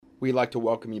We'd like to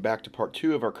welcome you back to part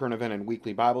 2 of our current event and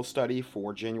weekly Bible study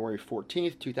for January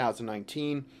 14th,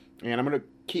 2019. And I'm going to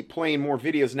keep playing more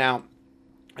videos now.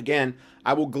 Again,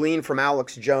 I will glean from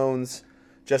Alex Jones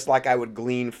just like I would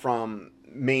glean from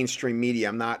mainstream media.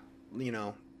 I'm not,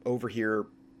 over here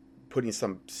putting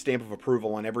some stamp of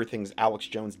approval on everything Alex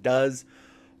Jones does.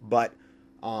 But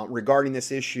regarding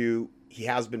this issue, he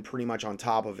has been pretty much on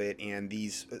top of it. And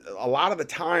a lot of the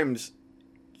times,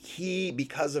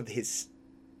 because of his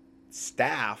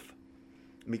staff,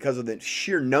 because of the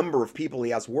sheer number of people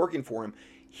he has working for him,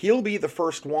 he'll be the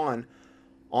first one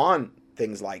on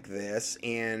things like this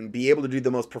and be able to do the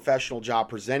most professional job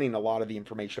presenting a lot of the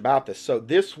information about this. So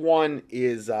this one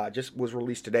is just was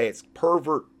released today. It's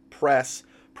Pervert Press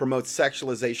Promotes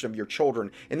Sexualization of Your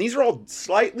Children. And these are all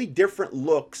slightly different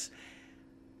looks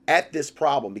at this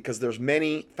problem because there's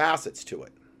many facets to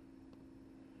it.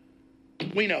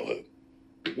 We know who.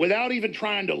 Without even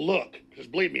trying to look, because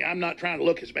believe me, I'm not trying to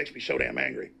look, because it makes me so damn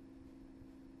angry.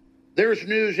 There's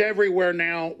news everywhere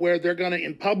now where they're going to,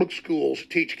 in public schools,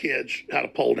 teach kids how to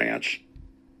pole dance.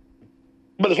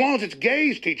 But as long as it's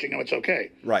gays teaching them, it's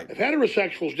okay. Right. If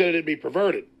heterosexuals did it, it'd be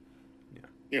perverted.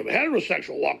 Yeah. If a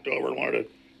heterosexual walked over and wanted to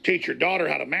teach your daughter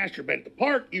how to masturbate at the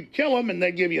park, you'd kill them and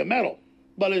they'd give you a medal.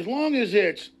 But as long as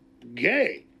it's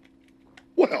gay,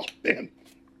 well, then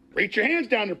reach your hands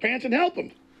down their pants and help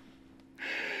them.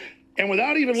 And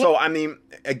without even So, I mean,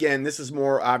 again, this is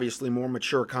obviously more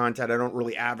mature content. I don't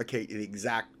really advocate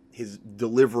his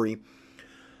delivery.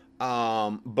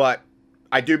 But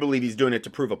I do believe he's doing it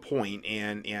to prove a point,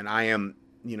 and I am,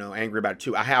 angry about it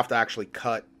too. I have to actually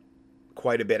cut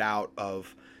quite a bit out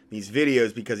of these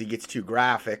videos because he gets too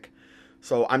graphic.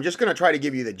 So I'm just going to try to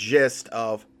give you the gist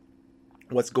of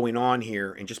what's going on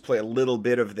here and just play a little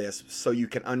bit of this so you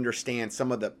can understand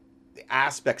some of the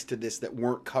aspects to this that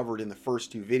weren't covered in the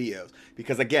first two videos.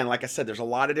 Because again, like I said, there's a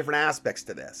lot of different aspects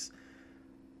to this.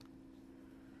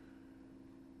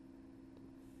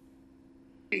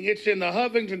 It's in the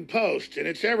Huffington Post and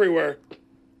it's everywhere.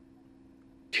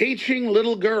 Teaching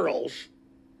little girls,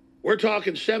 we're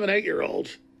talking 7,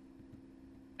 8-year-olds,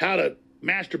 how to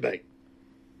masturbate.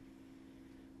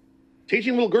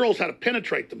 Teaching little girls how to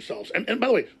penetrate themselves. And by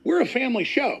the way, we're a family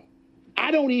show. I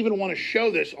don't even want to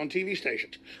show this on TV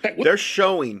stations. They're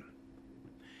showing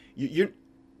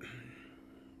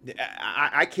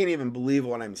I can't even believe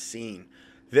what I'm seeing.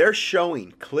 They're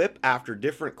showing clip after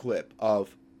different clip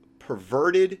of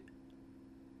perverted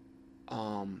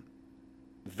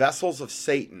vessels of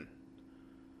Satan.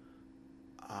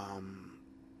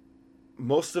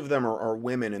 Most of them are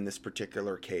women in this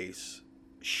particular case,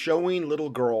 showing little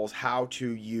girls how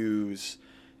to use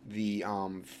the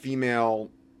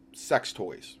female sex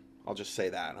toys. I'll just say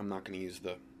that. I'm not going to use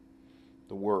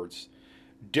the words.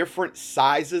 Different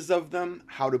sizes of them,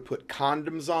 how to put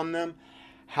condoms on them,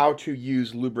 how to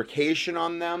use lubrication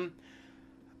on them,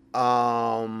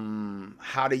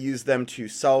 how to use them to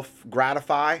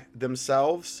self-gratify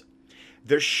themselves.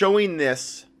 They're showing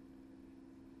this,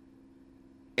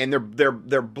 and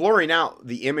they're blurring out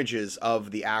the images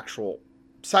of the actual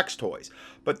sex toys,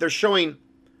 but they're showing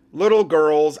little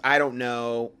girls, I don't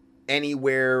know,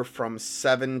 anywhere from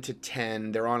 7 to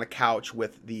 10. They're on a couch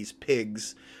with these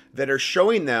pigs that are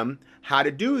showing them how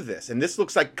to do this. And this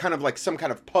looks like kind of like some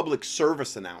kind of public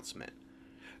service announcement.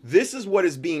 This is what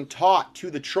is being taught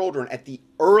to the children at the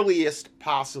earliest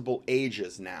possible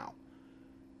ages now.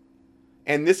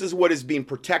 And this is what is being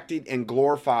protected and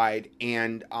glorified.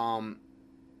 And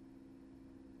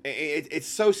it's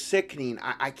so sickening.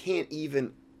 I can't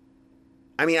even...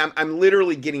 I mean, I'm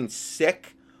literally getting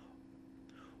sick.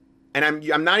 And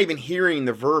I'm not even hearing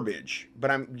the verbiage,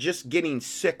 but I'm just getting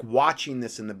sick watching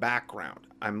this in the background.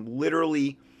 I'm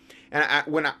literally, and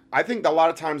I think a lot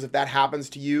of times if that happens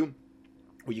to you,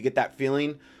 where you get that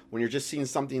feeling when you're just seeing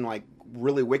something like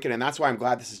really wicked, and that's why I'm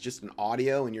glad this is just an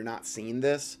audio and you're not seeing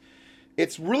this.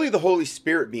 It's really the Holy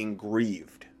Spirit being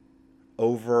grieved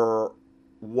over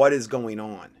what is going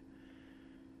on.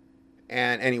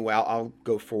 And anyway, I'll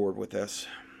go forward with this.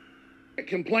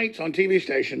 Complaints on TV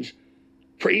stations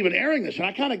for even airing this, and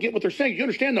I kind of get what they're saying. You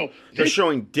understand, though? They're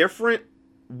showing different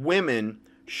women,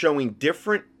 showing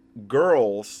different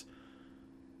girls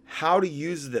how to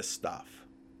use this stuff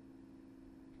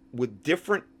with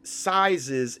different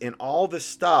sizes and all this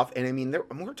stuff. And I mean,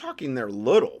 we're talking they're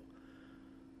little,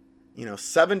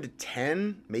 7 to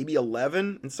 10, maybe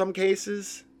 11 in some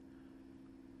cases.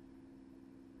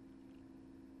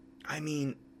 I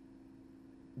mean,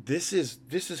 this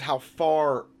is how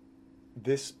far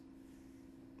this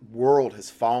world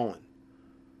has fallen.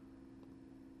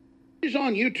 Is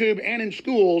on YouTube and in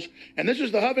schools, and this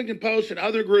is the Huffington Post and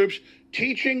other groups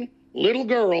teaching little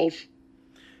girls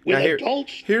with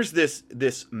adults. Here's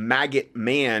this maggot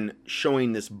man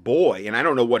showing this boy, and I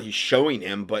don't know what he's showing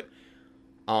him, but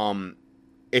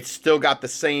it's still got the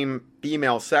same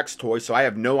female sex toy, so I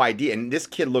have no idea. And this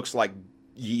kid looks like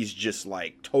he's just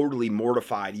like totally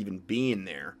mortified even being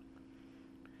there.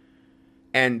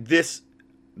 And this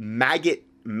maggot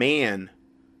man,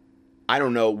 I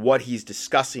don't know what he's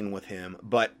discussing with him,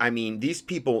 but I mean, these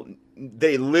people,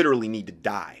 they literally need to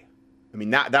die. I mean,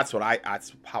 that's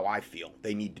how I feel.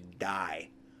 They need to die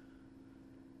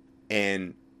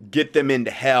and get them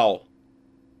into hell.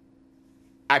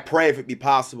 I pray if it be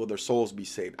possible, their souls be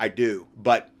saved. I do.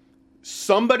 But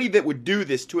somebody that would do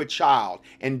this to a child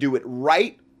and do it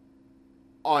right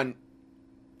on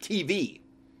TV.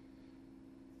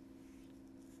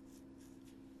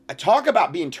 Talk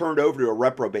about being turned over to a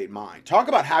reprobate mind. Talk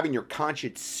about having your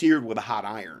conscience seared with a hot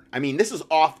iron. I mean, this is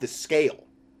off the scale.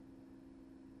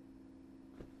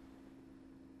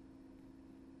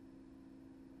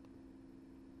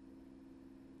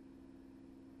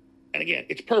 And again,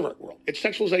 it's pervert world. It's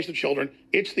sexualization of children.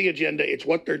 It's the agenda. It's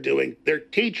what they're doing. They're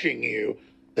teaching you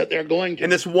that they're going to.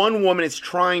 And this one woman is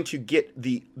trying to get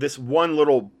this one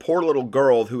poor little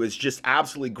girl who is just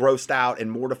absolutely grossed out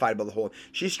and mortified by the whole.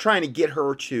 She's trying to get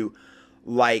her to,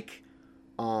 like,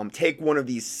 take one of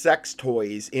these sex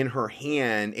toys in her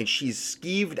hand, and she's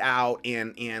skeeved out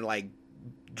and like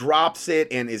drops it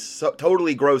and is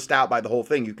totally grossed out by the whole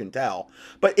thing, you can tell.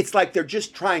 But it's like they're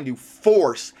just trying to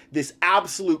force this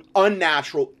absolute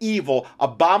unnatural, evil,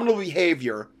 abominable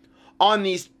behavior on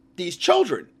these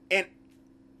children. And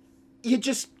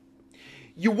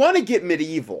you want to get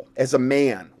medieval as a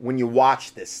man when you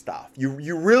watch this stuff.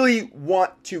 You really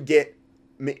want to get,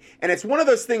 and it's one of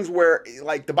those things where,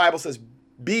 like the Bible says,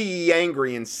 be ye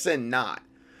angry and sin not.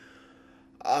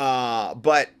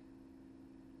 But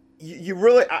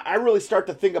I really start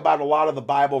to think about a lot of the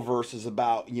Bible verses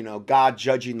about, God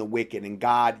judging the wicked, and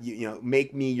God,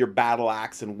 make me your battle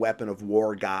axe and weapon of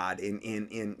war, God,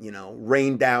 and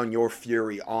rain down your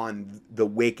fury on the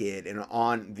wicked and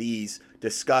on these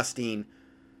disgusting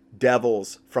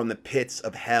devils from the pits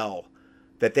of hell,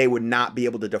 that they would not be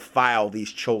able to defile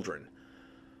these children.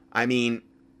 I mean,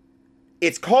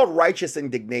 it's called righteous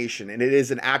indignation, and it is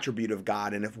an attribute of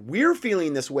God. And if we're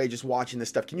feeling this way just watching this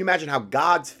stuff, can you imagine how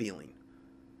God's feeling?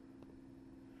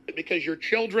 Because your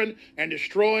children and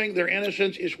destroying their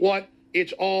innocence is what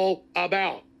it's all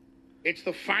about. It's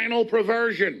the final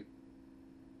perversion.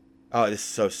 Oh, this is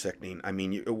so sickening. I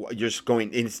mean, you're just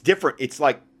going, and it's different. It's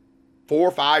like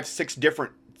 4, 5, 6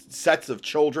 different sets of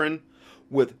children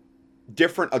with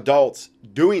different adults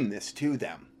doing this to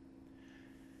them.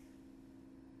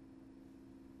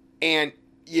 And,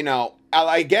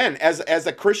 again, as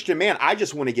a Christian man, I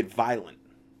just want to get violent.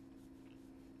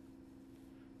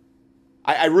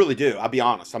 I really do. I'll be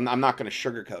honest. I'm not going to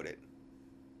sugarcoat it.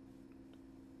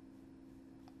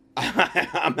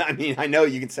 I mean, I know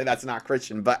you can say that's not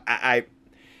Christian, but I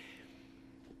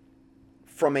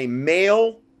from a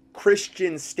male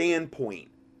Christian standpoint,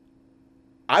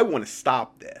 I want to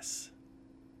stop this.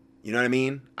 You know what I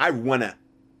mean? I want to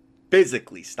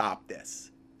physically stop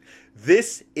this.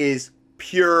 This is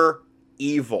pure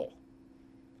evil.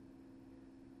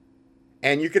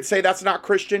 And you could say that's not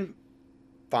Christian.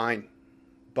 Fine.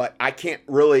 But I can't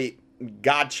really,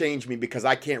 God changed me because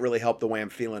I can't really help the way I'm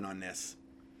feeling on this.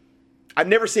 I've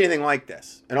never seen anything like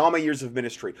this in all my years of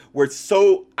ministry, where it's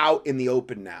so out in the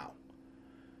open now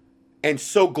and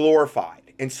so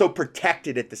glorified and so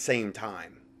protected at the same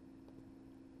time.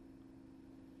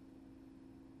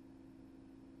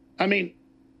 I mean,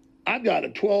 I've got a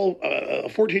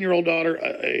 14-year-old daughter,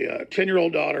 a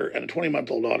 10-year-old daughter, and a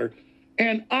 20-month-old daughter.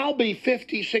 And I'll be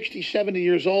 50, 60, 70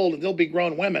 years old, and they'll be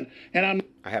grown women. And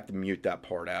I have to mute that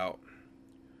part out.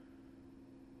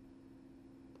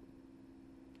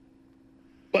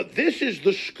 But this is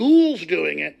the schools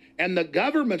doing it, and the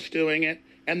government's doing it,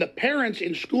 and the parents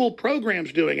in school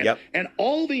programs doing it. Yep. And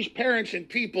all these parents and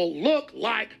people look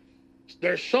like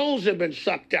their souls have been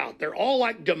sucked out. They're all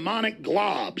like demonic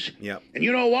globs. Yep. And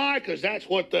you know why? Because that's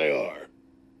what they are.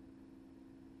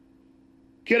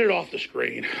 Get it off the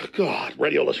screen. God,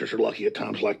 radio listeners are lucky at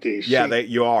times like these. Yeah,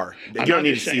 you are. You don't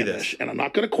need to see this. And I'm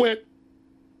not going to quit.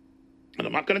 And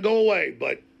I'm not going to go away,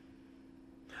 but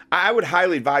I would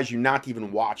highly advise you not to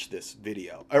even watch this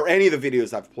video or any of the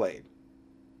videos I've played.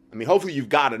 I mean, hopefully you've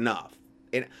got enough.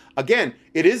 And again,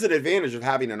 it is an advantage of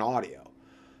having an audio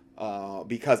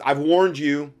because I've warned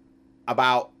you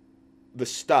about the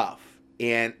stuff,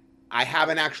 and I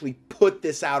haven't actually put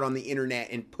this out on the internet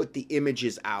and put the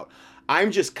images out.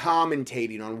 I'm just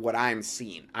commentating on what I'm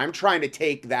seeing. I'm trying to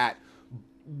take that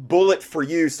bullet for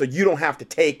you so you don't have to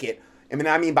take it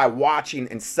I mean, by watching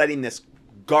and setting this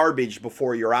garbage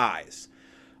before your eyes.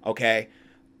 Okay?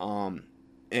 And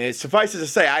it suffices to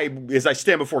say, as I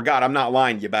stand before God, I'm not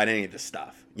lying to you about any of this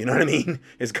stuff. You know what I mean?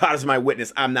 As God is my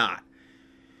witness, I'm not.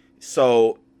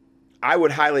 So I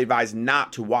would highly advise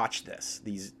not to watch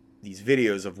these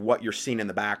videos of what you're seeing in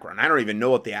the background. I don't even know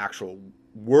what the actual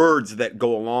words that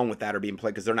go along with that are being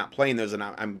played, because they're not playing those,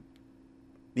 and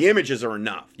the images are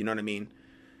enough. You know what I mean?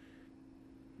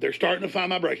 They're starting to find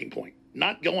my breaking point.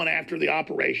 Not going after the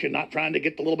operation, not trying to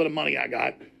get the little bit of money I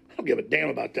got. I don't give a damn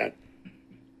about that.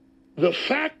 The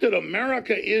fact that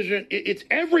America it's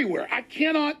everywhere. I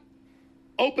cannot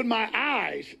open my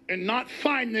eyes and not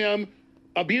find them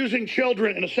abusing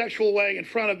children in a sexual way in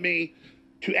front of me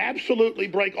to absolutely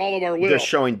break all of our will. They're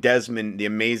showing Desmond, the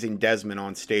amazing Desmond,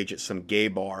 on stage at some gay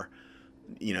bar,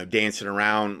 you know, dancing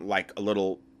around like a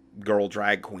little girl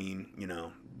drag queen, you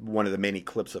know, one of the many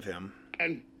clips of him.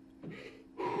 And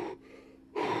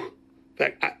in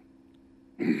fact,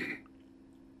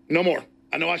 no more.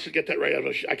 I know I should get that right out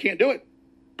of I can't do it.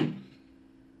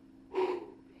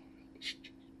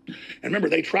 And remember,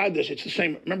 they tried this. It's the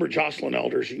same. Remember Jocelyn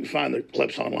Elders? You can find the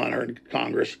clips online, her in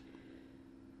Congress.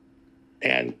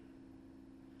 And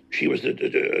she was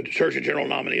the Surgeon General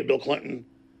nominee of Bill Clinton.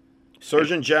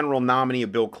 Surgeon General nominee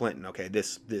of Bill Clinton. Okay,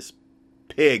 this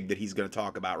pig that he's going to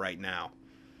talk about right now.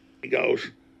 He goes,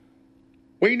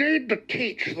 we need to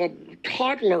teach the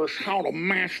toddlers how to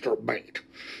masturbate.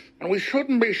 And we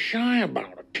shouldn't be shy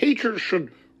about it. Teachers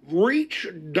should reach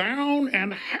down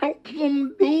and help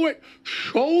them do it.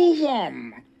 Show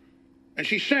them. And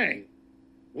she's saying,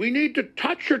 we need to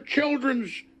touch your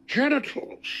children's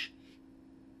genitals.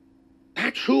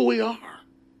 That's who we are.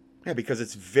 Yeah, because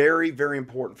it's very, very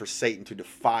important for Satan to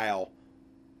defile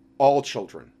all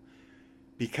children,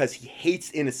 because he hates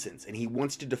innocence and he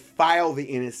wants to defile the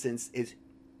innocence as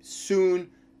soon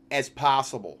as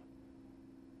possible.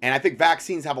 And I think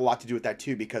vaccines have a lot to do with that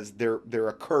too, because they're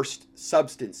a cursed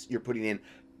substance you're putting in,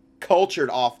 cultured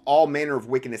off all manner of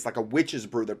wickedness, like a witch's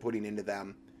brew they're putting into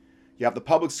them. You have the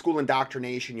public school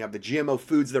indoctrination. You have the GMO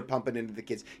foods they're pumping into the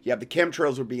kids. You have the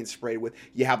chemtrails we're being sprayed with.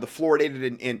 You have the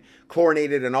fluoridated and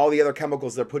chlorinated and all the other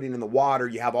chemicals they're putting in the water.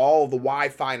 You have all of the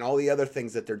Wi-Fi and all the other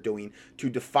things that they're doing to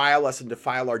defile us and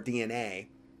defile our DNA.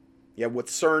 You have what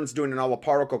CERN's doing in all the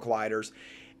particle colliders.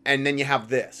 And then you have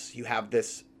this. You have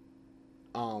this,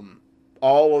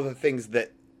 all of the things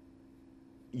that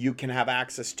you can have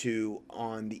access to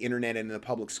on the internet and in the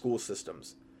public school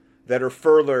systems that are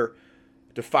further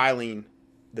defiling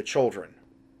the children.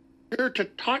 Here to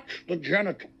touch the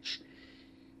genitals.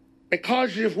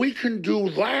 Because if we can do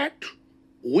that,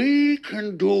 we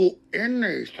can do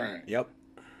anything. Yep.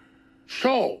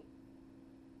 So,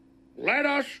 let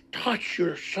us touch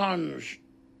your son's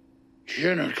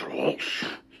genitals.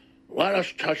 Let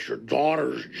us touch your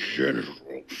daughter's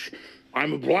genitals.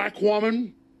 I'm a black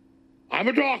woman, I'm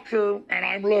a doctor, and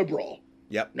I'm liberal.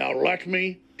 Yep. Now let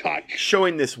me touch.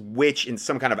 Showing this witch in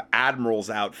some kind of admiral's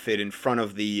outfit in front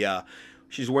of the,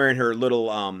 she's wearing her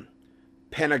little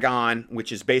pentagon,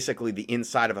 which is basically the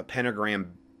inside of a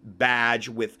pentagram badge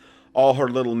with all her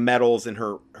little medals, and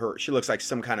her she looks like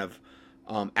some kind of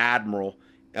admiral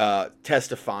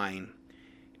testifying.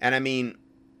 And I mean,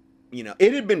 you know,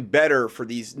 it had been better for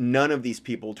none of these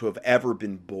people to have ever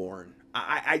been born.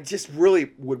 I just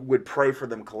really would pray for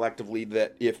them collectively,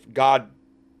 that if God,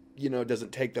 you know,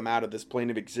 doesn't take them out of this plane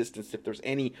of existence, if there's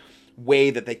any way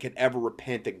that they could ever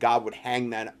repent, that God would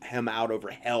hang him out over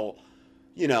hell,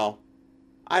 you know,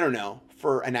 I don't know,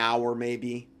 for an hour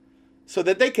maybe, so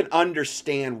that they can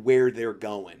understand where they're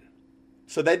going.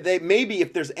 So that they, maybe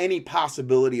if there's any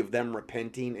possibility of them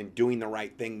repenting and doing the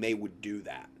right thing, they would do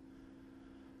that.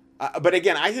 But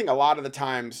again, I think a lot of the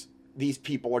times these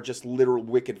people are just literal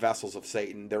wicked vessels of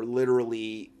Satan. They're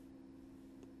literally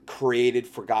created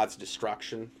for God's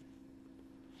destruction.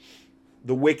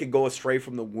 The wicked go astray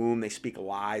from the womb. They speak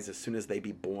lies as soon as they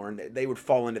be born. They would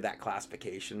fall into that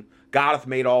classification. God hath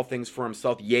made all things for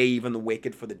himself, yea, even the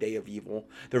wicked for the day of evil.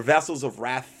 They're vessels of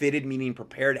wrath, fitted, meaning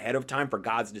prepared ahead of time for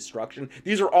God's destruction.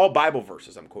 These are all Bible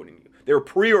verses I'm quoting you. They were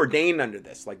preordained under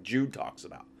this, like Jude talks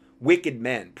about. Wicked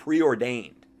men,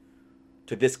 preordained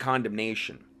to this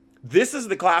condemnation. This is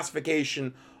the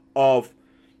classification of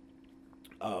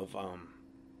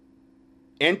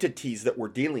entities that we're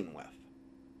dealing with.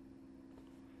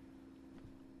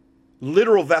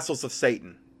 Literal vessels of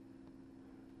Satan.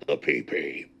 The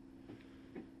PP.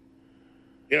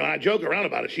 You know, I joke around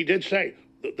about it. She did say,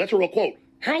 that's a real quote,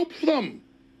 help them.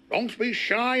 Don't be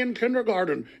shy in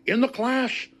kindergarten. In the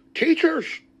class, teachers,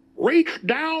 reach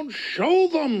down, show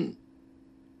them.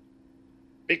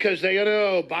 Because they,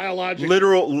 biologically...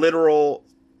 Literal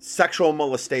Sexual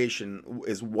molestation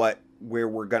is what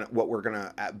we're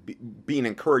being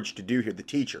encouraged to do here. The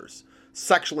teachers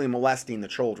sexually molesting the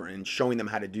children and showing them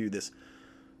how to do this,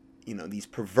 these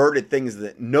perverted things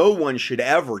that no one should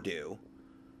ever do.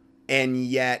 And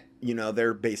yet,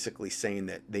 they're basically saying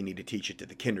that they need to teach it to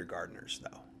the kindergartners,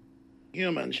 though.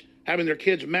 Humans having their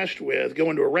kids messed with, go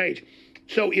into a rage.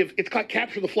 So if it's called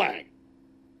capture the flag.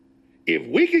 If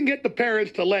we can get the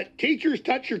parents to let teachers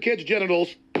touch your kids'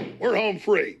 genitals, we're home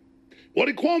free. What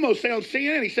did Cuomo say on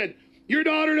CNN? He said, your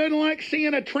daughter doesn't like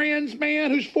seeing a trans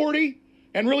man who's 40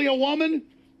 and really a woman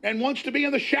and wants to be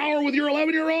in the shower with your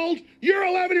 11-year-old? Your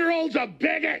 11-year-old's a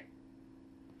bigot.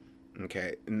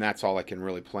 Okay, and that's all I can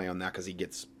really play on that because he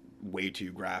gets way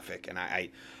too graphic. And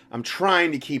I'm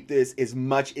trying to keep this as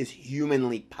much as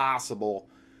humanly possible.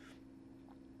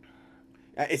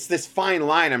 It's this fine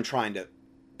line I'm trying to,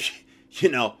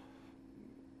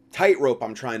 tightrope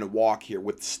I'm trying to walk here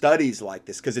with studies like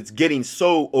this, because it's getting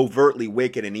so overtly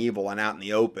wicked and evil and out in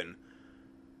the open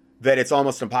that it's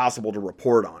almost impossible to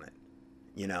report on it,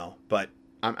 but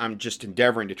I'm just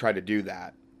endeavoring to try to do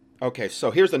that. Okay,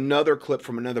 so here's another clip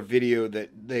from another video that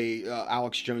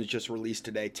Alex Jones just released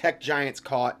today. Tech giants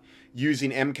caught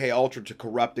using MK Ultra to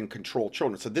corrupt and control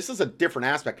children. So this is a different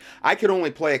aspect. I could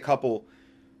only play a couple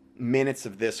minutes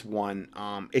of this one.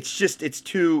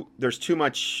 There's too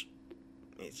much.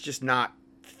 It's just not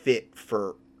fit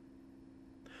for.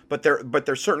 But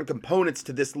there's certain components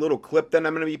to this little clip that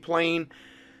I'm going to be playing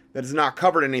that is not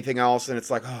covered anything else, and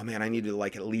it's like, oh man, I need to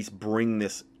at least bring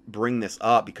this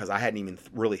up because I hadn't even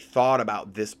really thought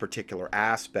about this particular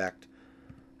aspect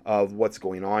of what's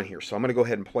going on here. So I'm going to go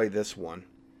ahead and play this one.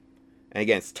 And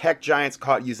again, it's tech giants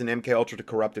caught using MK Ultra to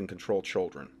corrupt and control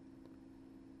children.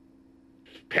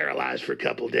 Paralyzed for a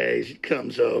couple days, it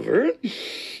comes over and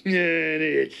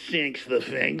it sinks the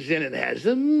things in and has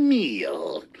a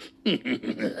meal.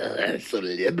 That's so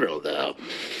liberal, though.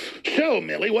 So,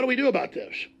 Millie, what do we do about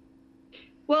this?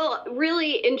 Well,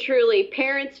 really and truly,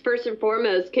 parents first and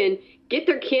foremost can get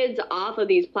their kids off of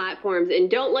these platforms and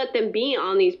don't let them be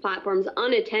on these platforms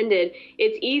unattended.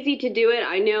 It's easy to do it.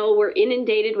 I know we're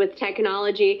inundated with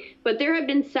technology, but there have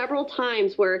been several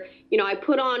times where, I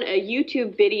put on a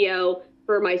YouTube video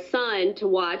for my son to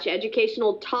watch,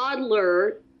 educational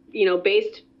toddler,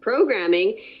 based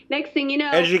programming. Next thing you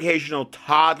know, educational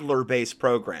toddler based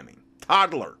programming.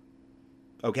 Toddler.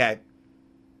 Okay.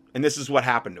 And this is what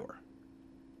happened to her.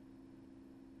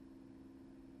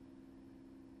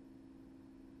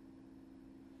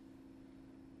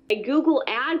 a Google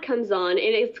ad comes on and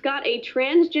it's got a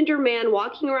transgender man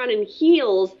walking around in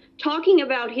heels talking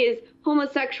about his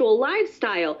homosexual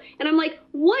lifestyle. And I'm like,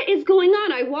 what is going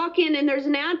on? I walk in and there's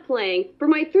an ad playing for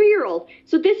my 3-year-old.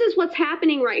 So this is what's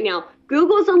happening right now.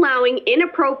 Google's allowing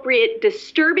inappropriate,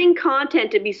 disturbing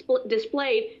content to be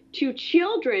displayed to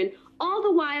children. All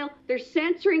the while, they're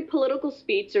censoring political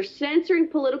speech, they're censoring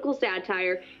political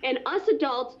satire, and us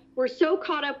adults, we're so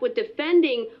caught up with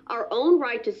defending our own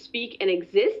right to speak and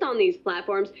exist on these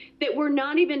platforms that we're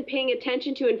not even paying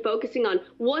attention to and focusing on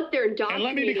what they're indoctrinating.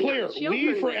 And let me be clear,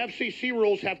 we for FCC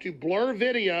rules have to blur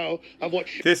video of what...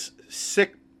 This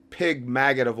sick pig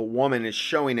maggot of a woman is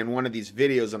showing in one of these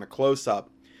videos in a close-up.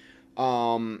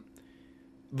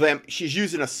 She's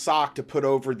using a sock to put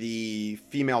over the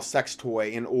female sex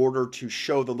toy in order to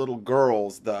show the little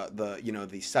girls,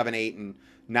 the 7, 8, and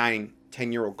 9,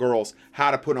 10-year-old girls,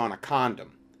 how to put on a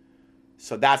condom.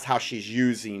 So that's how she's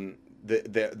using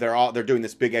they're doing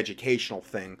this big educational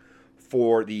thing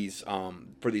for these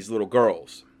little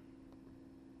girls.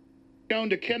 Shown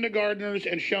to kindergartners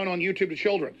and shown on YouTube to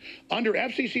children under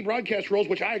FCC broadcast rules,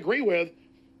 which I agree with.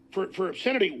 For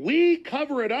obscenity, we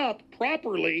cover it up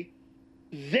properly.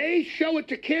 They show it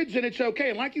to kids and it's okay.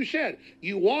 And like you said,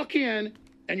 you walk in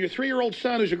and your 3-year-old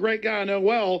son, who's a great guy I know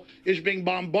well, is being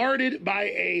bombarded by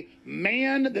a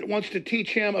man that wants to teach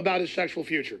him about his sexual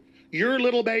future. Your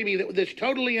little baby that's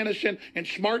totally innocent and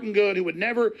smart and good, who would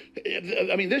never...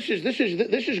 I mean, this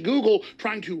is Google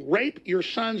trying to rape your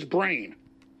son's brain.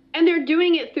 And they're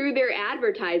doing it through their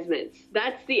advertisements.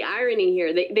 That's the irony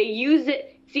here. They use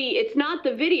it... See, it's not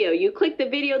the video. You click the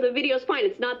video's fine.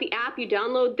 It's not the app. You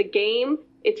download the game,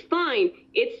 it's fine.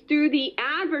 It's through the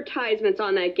advertisements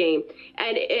on that game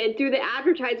and through the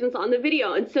advertisements on the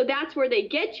video. And so that's where they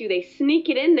get you. They sneak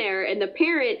it in there and the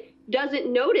parent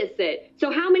doesn't notice it.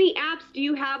 So how many apps do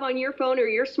you have on your phone or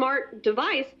your smart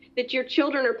device that your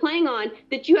children are playing on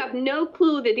that you have no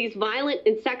clue that these violent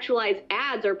and sexualized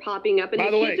ads are popping up and the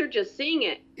kids are just seeing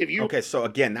it? Okay, so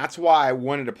again, that's why I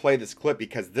wanted to play this clip,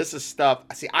 because this is stuff...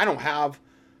 See, I don't have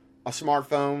a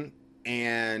smartphone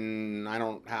and I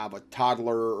don't have a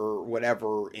toddler or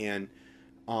whatever, and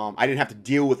I didn't have to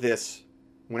deal with this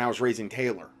when I was raising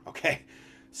Taylor. Okay.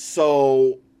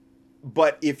 So,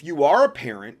 but if you are a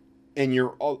parent and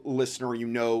you're a listener, you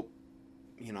know,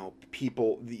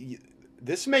 people,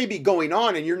 this may be going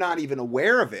on and you're not even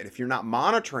aware of it if you're not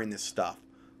monitoring this stuff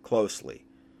closely.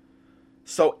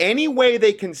 So any way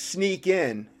they can sneak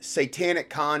in satanic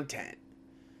content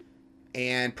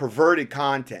and perverted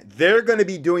content, they're going to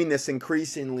be doing this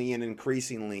increasingly and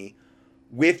increasingly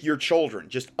with your children.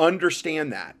 Just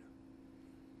understand that.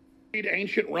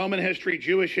 Ancient Roman history,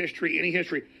 Jewish history, any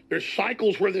history, there's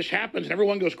cycles where this happens and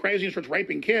everyone goes crazy and starts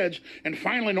raping kids, and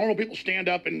finally normal people stand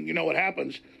up and you know what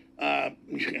happens.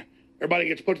 Everybody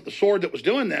gets put to the sword that was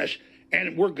doing this,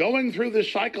 and we're going through this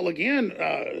cycle again.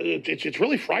 It's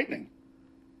really frightening.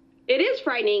 It is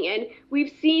frightening, and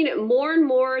we've seen more and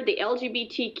more the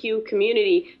LGBTQ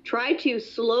community try to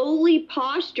slowly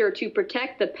posture to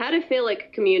protect the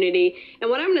pedophilic community. And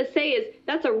what I'm going to say is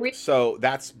that's a real... So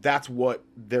that's what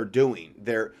they're doing.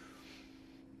 They're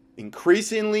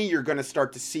increasingly, you're going to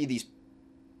start to see these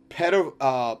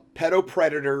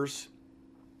pedopredators,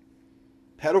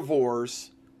 pedivores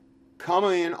come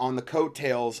in on the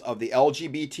coattails of the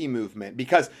LGBT movement,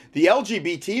 because the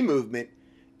LGBT movement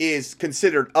is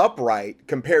considered upright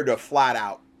compared to a flat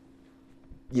out,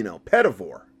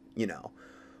 pedivore,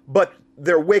 but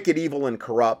they're wicked, evil, and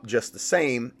corrupt just the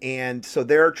same. And so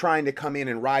they're trying to come in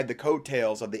and ride the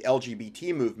coattails of the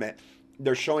LGBT movement.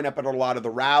 They're showing up at a lot of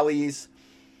the rallies.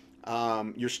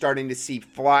 You're starting to see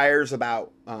flyers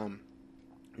about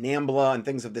NAMBLA and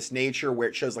things of this nature where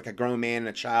it shows like a grown man and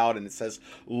a child and it says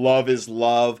love is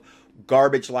love,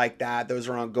 garbage like that. Those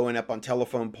are going up on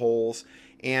telephone poles.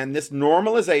 And this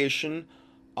normalization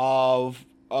of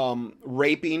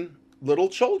raping little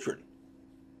children.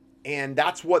 And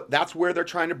that's where they're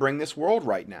trying to bring this world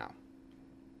right now.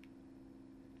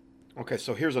 Okay,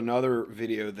 so here's another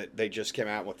video that they just came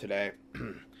out with today.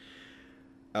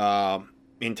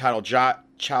 Entitled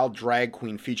Child Drag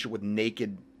Queen Featured with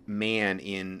Naked Man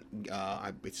in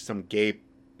it's some gay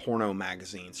porno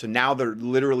magazine. So now they're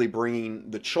literally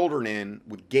bringing the children in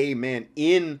with gay men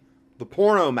in the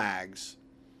porno mags,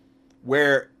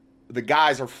 where the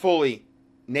guys are fully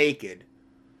naked,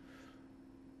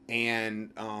 and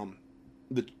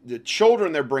the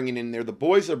children they're bringing in there, the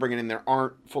boys they're bringing in there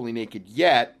aren't fully naked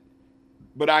yet,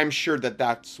 but I'm sure that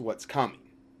that's what's coming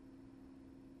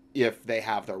if they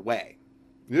have their way.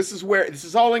 This is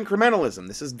all incrementalism.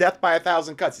 This is death by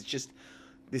 1,000 cuts. It's just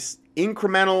this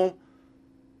incremental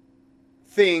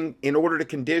thing in order to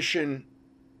condition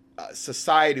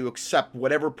society to accept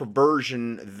whatever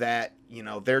perversion that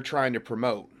they're trying to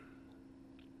promote.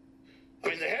 I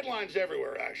mean, the headline's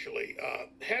everywhere, actually.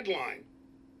 Headline: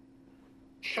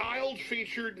 Child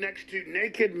featured next to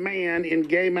naked man in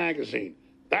gay magazine.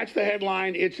 That's the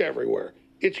headline. It's everywhere.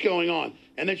 It's going on.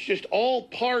 And it's just all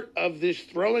part of this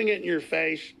throwing it in your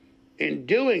face and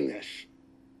doing this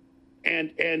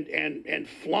and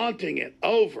flaunting it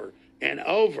over and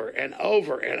over and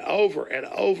over and over and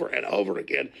over and over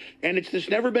again. And it's this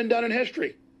never been done in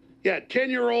history. Yeah,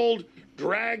 10-year-old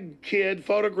drag kid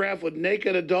photographed with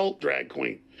naked adult drag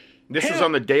queen. This is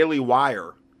on the Daily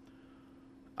Wire.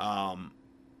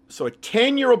 So a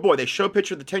 10-year-old boy, they show a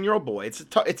picture of the 10-year-old boy.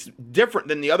 It's different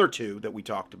than the other two that we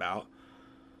talked about.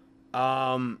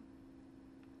 And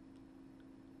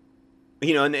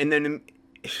then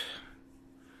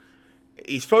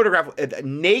he's photographed a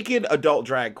naked adult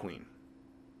drag queen.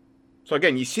 So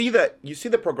again, you see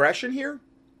the progression here?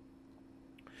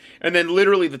 And then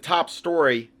literally the top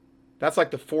story, that's like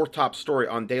the fourth top story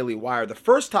on Daily Wire. The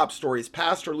first top story is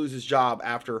pastor loses job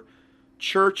after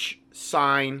he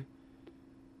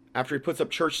puts up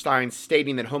church signs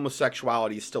stating that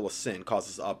homosexuality is still a sin,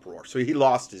 causes uproar. So he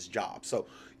lost his job. So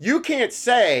you can't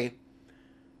say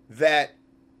that,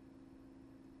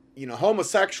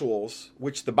 homosexuals,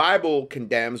 which the Bible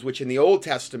condemns, which in the Old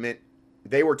Testament,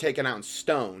 they were taken out and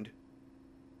stoned.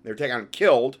 They were taken out and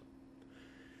killed.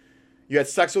 You had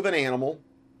sex with an animal.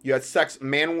 You had sex,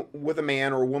 man with a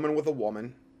man or a woman with a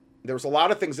woman. There was a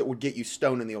lot of things that would get you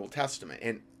stoned in the Old Testament.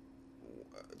 And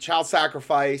child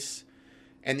sacrifice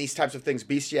and these types of things,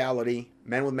 bestiality,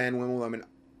 men with men, women with women.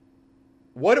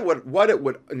 What it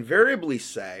would invariably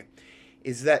say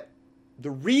is that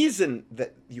the reason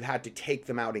that you had to take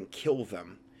them out and kill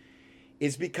them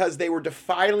is because they were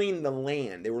defiling the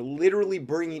land. They were literally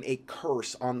bringing a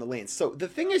curse on the land. So the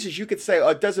thing is you could say, oh,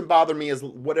 it doesn't bother me as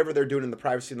whatever they're doing in the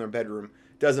privacy of their bedroom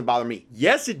doesn't bother me.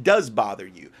 Yes, it does bother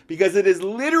you because it is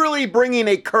literally bringing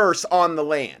a curse on the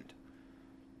land.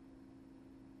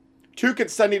 Two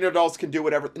consenting adults can do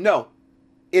whatever. No,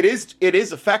 it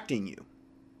is affecting you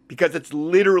because it's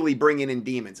literally bringing in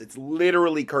demons. It's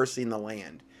literally cursing the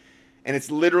land. And it's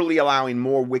literally allowing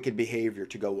more wicked behavior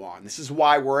to go on. This is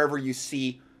why wherever you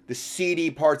see the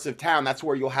seedy parts of town, that's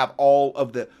where you'll have all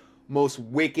of the most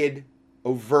wicked,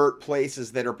 overt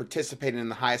places that are participating in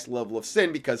the highest level of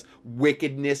sin, because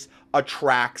wickedness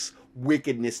attracts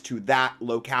wickedness to that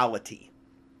locality.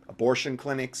 Abortion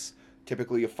clinics,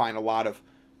 typically you'll find a lot of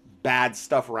bad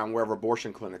stuff around wherever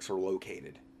abortion clinics are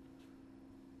located.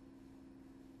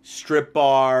 Strip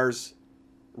bars,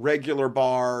 regular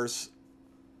bars,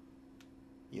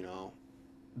 you know,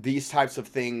 these types of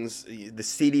things, the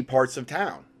seedy parts of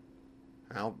town.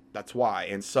 Well, that's why.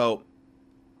 And so,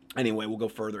 anyway, we'll go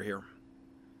further here.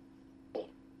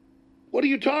 What are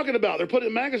you talking about? They're putting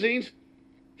in magazines.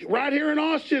 Right here in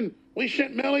Austin, we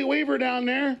sent Melly Weaver down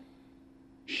there.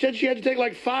 She said she had to take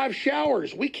like 5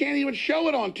 showers. We can't even show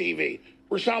it on TV.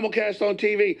 We're simulcast on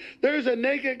TV. There's a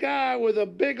naked guy with a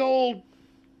big old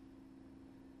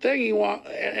thing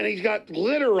and he's got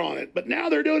glitter on it. But now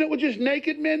they're doing it with just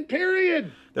naked men,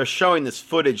 period. They're showing this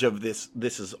footage of this.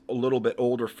 This is a little bit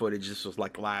older footage. This was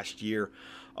like last year,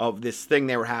 of this thing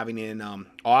they were having in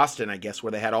Austin, I guess,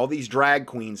 where they had all these drag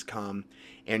queens come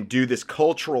and do this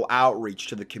cultural outreach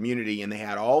to the community, and they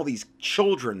had all these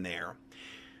children there.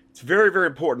 It's very, very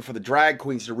important for the drag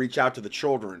queens to reach out to the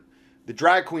children. The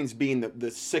drag queens being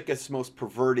the sickest, most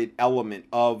perverted element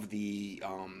of the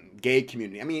gay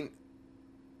community. I mean,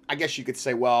 I guess you could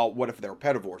say, well, what if they're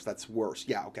pedivores? That's worse.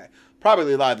 Yeah, okay.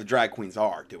 Probably a lot of the drag queens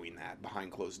are doing that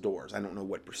behind closed doors. I don't know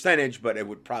what percentage, but it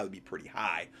would probably be pretty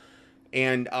high.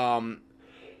 And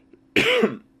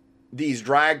these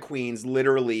drag queens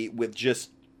literally with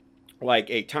just like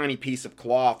a tiny piece of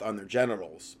cloth on their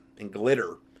genitals and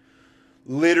glitter,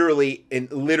 literally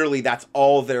that's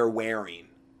all they're wearing,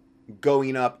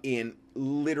 going up in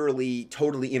literally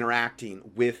totally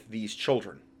interacting with these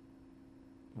children.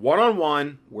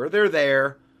 One-on-one, where they're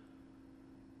there.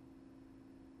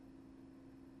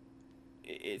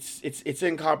 It's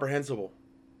incomprehensible.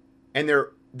 And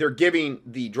they're giving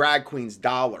the drag queens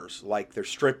dollars like they're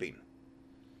stripping.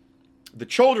 The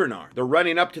children are. They're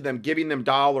running up to them, giving them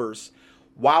dollars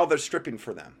while they're stripping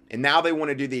for them. And now they want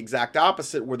to do the exact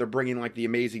opposite, where they're bringing like the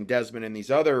Amazing Desmond and these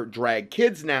other drag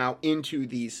kids now into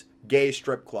these gay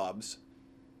strip clubs.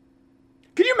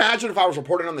 Can you imagine if I was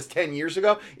reporting on this 10 years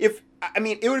ago? It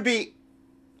would be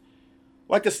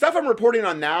like the stuff I'm reporting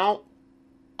on now,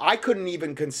 I couldn't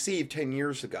even conceive 10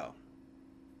 years ago.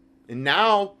 And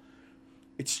now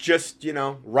it's just,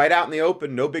 right out in the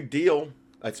open, no big deal.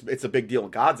 It's a big deal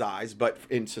in God's eyes, but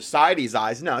in society's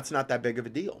eyes, no, it's not that big of a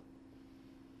deal.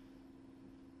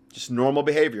 Just normal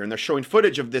behavior. And they're showing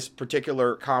footage of this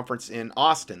particular conference in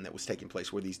Austin that was taking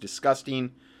place, where these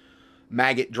disgusting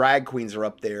maggot drag queens are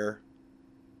up there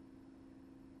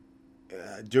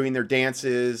doing their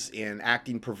dances and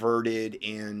acting perverted,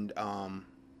 and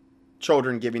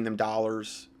children giving them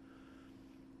dollars.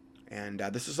 And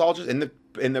this is all just, and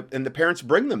the parents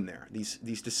bring them there.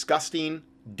 These disgusting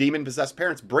demon-possessed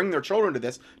parents bring their children to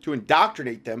this to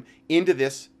indoctrinate them into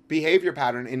this behavior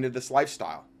pattern, into this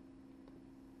lifestyle.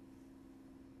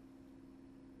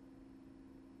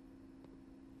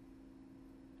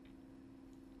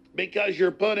 Because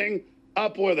you're putting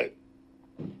up with it.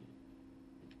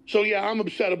 So yeah, I'm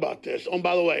upset about this. Oh, and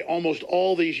by the way, almost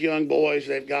all these young boys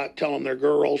they've got telling their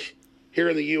girls here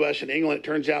in the U.S. and England, it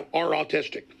turns out, are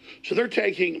autistic. So they're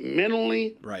taking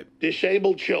mentally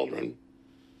disabled children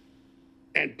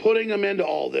and putting them into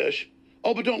all this.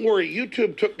 Oh, but don't worry,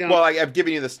 YouTube took down... Well, I've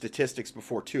given you the statistics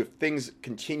before, too. If things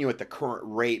continue at the current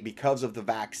rate because of the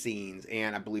vaccines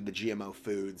and I believe the GMO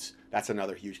foods, that's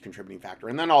another huge contributing factor.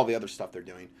 And then all the other stuff they're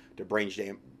doing to brain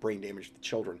damage to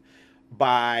children.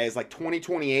 By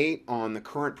 2028, on the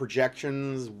current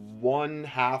projections,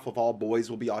 1/2 of all boys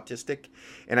will be autistic.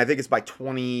 And I think it's by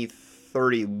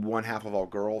 2030, 1/2 of all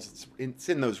girls. It's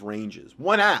in those ranges.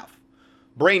 1/2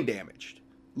 brain damaged,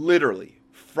 literally,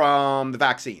 from the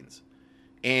vaccines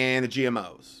and the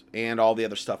GMOs and all the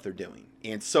other stuff they're doing.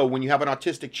 And so when you have an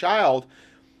autistic child,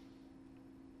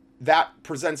 that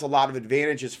presents a lot of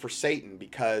advantages for Satan,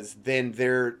 because then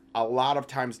they're a lot of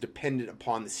times dependent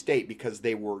upon the state, because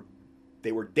they were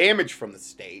damaged from the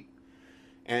state,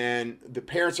 and the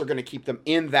parents are going to keep them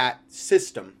in that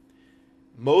system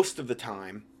most of the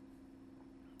time,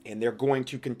 and they're going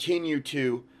to continue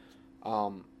to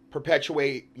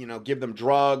perpetuate, give them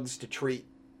drugs to treat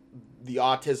the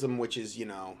autism, which is,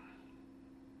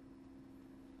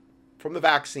 from the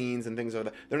vaccines and things like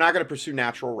that. They're not going to pursue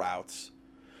natural routes.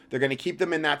 They're going to keep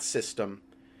them in that system.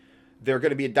 They're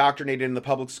going to be indoctrinated in the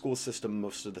public school system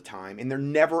most of the time, and they're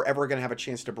never, ever going to have a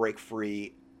chance to break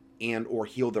free and or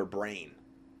heal their brain.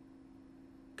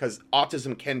 because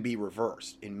autism can be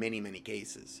reversed in many, many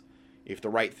cases if the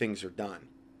right things are done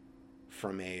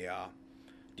from a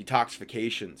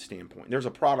detoxification standpoint. There's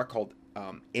a product called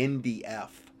NDF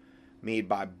made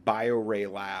by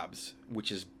BioRay Labs,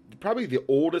 which is probably the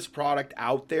oldest product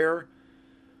out there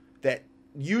that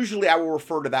usually I will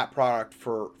refer to that product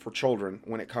for children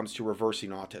when it comes to reversing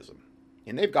autism.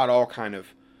 And they've got all kind of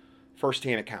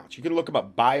first-hand accounts. You can look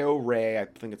up BioRay, I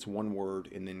think it's one word,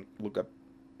 and then look up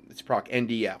its product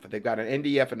NDF. They've got an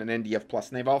NDF and an NDF Plus,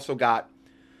 and they've also got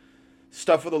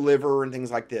stuff for the liver and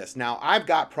things like this. Now, I've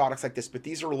got products like this, but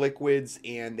these are liquids,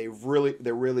 and they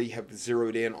really have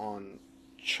zeroed in on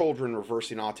children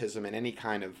reversing autism and any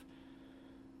kind of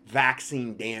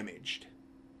vaccine damaged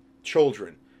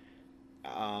children.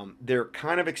 They're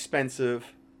kind of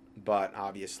expensive, but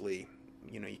obviously,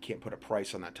 you know, you can't put a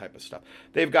price on that type of stuff.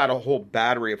 They've got a whole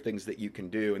battery of things that you can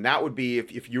do, and that would be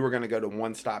if you were going to go to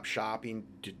one-stop shopping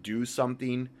to do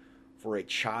something for a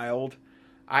child,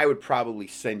 I would probably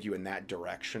send you in that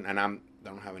direction. And I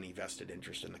don't have any vested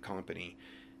interest in the company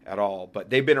at all, but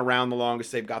they've been around the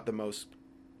longest. They've got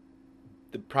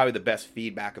probably the best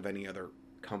feedback of any other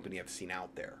company I've seen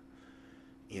out there,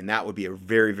 and that would be a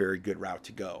very, very good route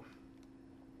to go.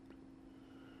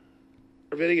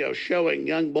 Video showing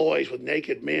young boys with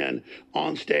naked men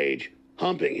on stage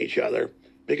humping each other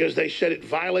because they said it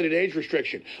violated age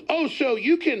restriction. Oh, so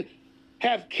you can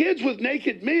have kids with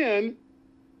naked men,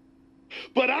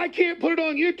 but I can't put it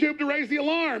on YouTube to raise the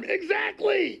alarm.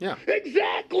 Exactly. Yeah.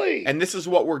 Exactly. And this is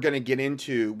what we're going to get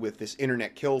into with this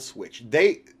internet kill switch.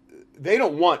 They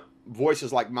don't want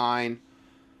voices like mine,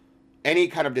 any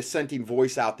kind of dissenting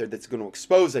voice out there that's going to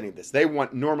expose any of this. They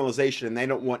want normalization, and they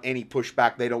don't want any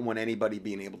pushback. They don't want anybody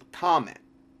being able to comment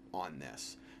on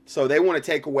this. So they want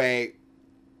to take away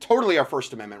totally our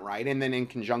First Amendment right, and then in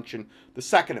conjunction, the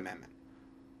Second Amendment,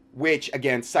 which,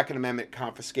 again, Second Amendment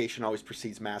confiscation always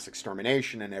precedes mass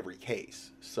extermination in every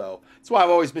case. So that's why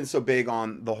I've always been so big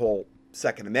on the whole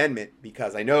Second Amendment,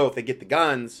 because I know if they get the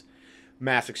guns,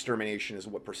 mass extermination is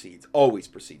what always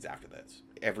proceeds after this.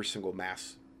 Every single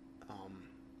mass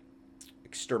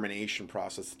extermination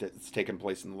process that's taken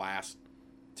place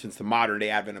since the modern day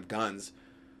advent of guns.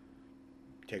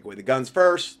 Take away the guns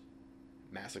first,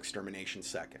 mass extermination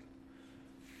second.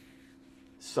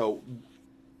 So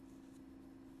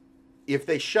if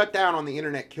they shut down on the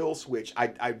internet kill switch,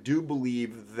 I do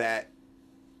believe that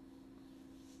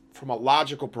from a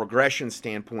logical progression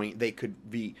standpoint, they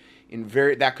could be in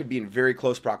very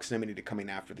close proximity to coming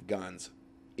after the guns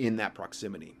in that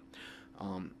proximity.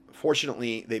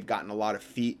 Fortunately, they've gotten a lot of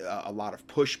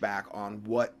pushback on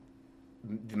what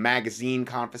the magazine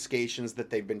confiscations that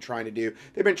they've been trying to do.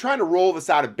 They've been trying to roll this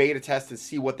out of beta test and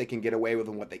see what they can get away with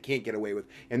and what they can't get away with.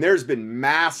 And there's been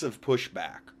massive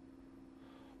pushback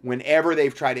whenever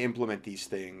they've tried to implement these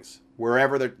things,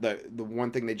 wherever the one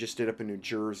thing they just did up in New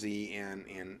Jersey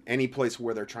and any place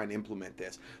where they're trying to implement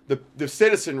this. The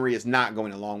citizenry is not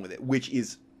going along with it, which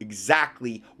is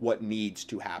exactly what needs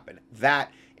to happen.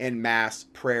 That and mass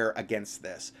prayer against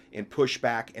this and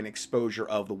pushback and exposure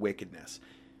of the wickedness.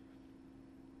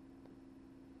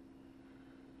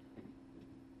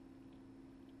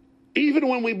 Even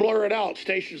when we blur it out,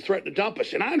 stations threaten to dump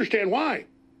us. And I understand why.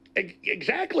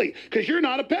 Exactly. Because you're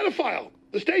not a pedophile.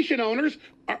 The station owners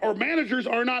or managers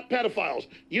are not pedophiles.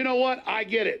 You know what? I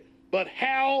get it. But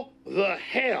how the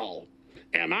hell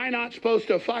am I not supposed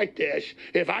to fight this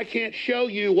if I can't show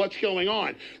you what's going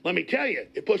on? Let me tell you,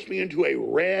 it puts me into a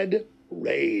red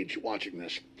rage watching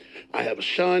this. I have a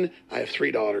son. I have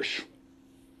 3 daughters.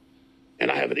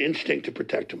 And I have an instinct to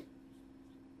protect them.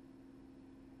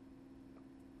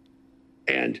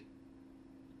 And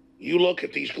you look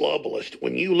at these globalists,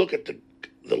 when you look at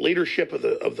the leadership of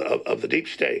the deep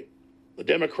state, the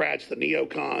Democrats, the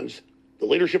neocons, the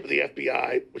leadership of the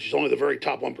FBI, which is only the very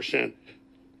top 1%,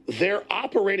 their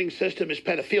operating system is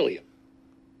pedophilia.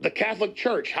 The Catholic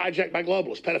Church, hijacked by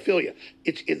globalists, pedophilia.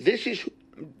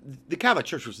 The Catholic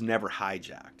Church was never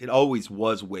hijacked. It always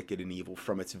was wicked and evil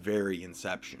from its very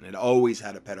inception. It always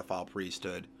had a pedophile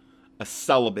priesthood, a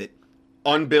celibate,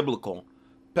 unbiblical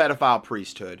pedophile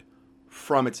priesthood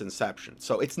from its inception.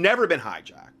 So it's never been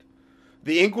hijacked.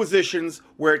 The Inquisitions,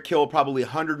 where it killed probably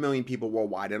 100 million people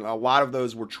worldwide, and a lot of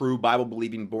those were true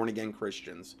Bible-believing, born-again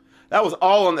Christians. That was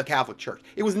all on the Catholic Church.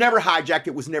 It was never hijacked.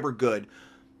 It was never good.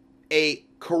 A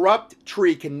corrupt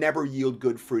tree can never yield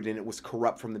good fruit, and it was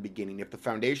corrupt from the beginning. If the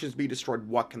foundations be destroyed,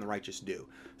 what can the righteous do?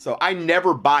 So I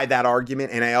never buy that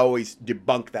argument, and I always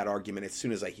debunk that argument as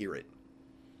soon as I hear it.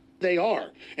 they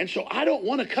are. And so I don't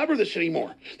want to cover this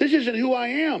anymore. This isn't who I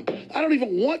am. I don't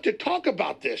even want to talk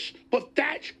about this, but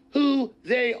that's who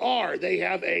they are. They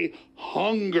have a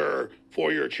hunger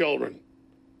for your children.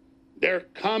 They're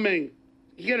coming.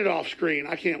 Get it off screen.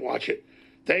 I can't watch it.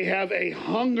 They have a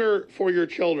hunger for your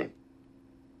children.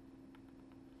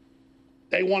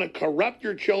 They want to corrupt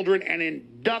your children and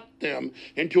induct them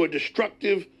into a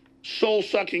destructive,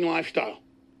 soul-sucking lifestyle.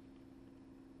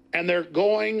 And they're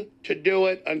going to do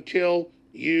it until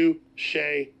you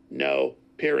say no,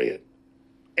 period.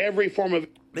 Every form of...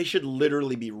 They should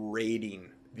literally be raiding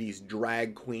these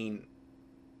drag queen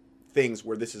things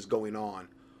where this is going on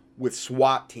with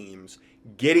SWAT teams,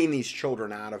 getting these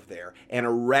children out of there and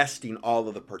arresting all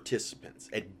of the participants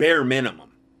at bare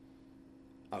minimum.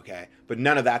 Okay? But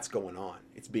none of that's going on.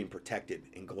 It's being protected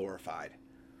and glorified.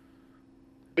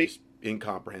 It's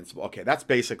incomprehensible. Okay, that's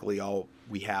basically all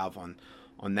we have on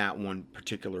that one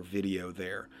particular video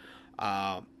there.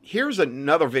 Here's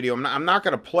another video. I'm not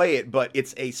going to play it, but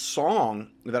it's a song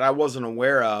that I wasn't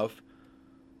aware of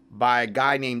by a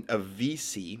guy named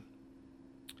Avicii.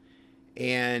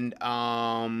 And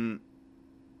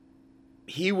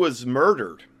he was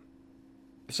murdered.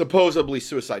 Supposedly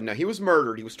suicide. No, he was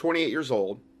murdered. He was 28 years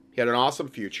old. He had an awesome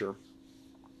future.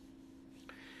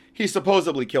 He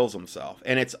supposedly kills himself.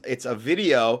 And it's a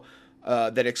video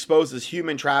that exposes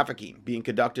human trafficking being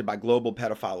conducted by global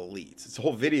pedophile elites. It's a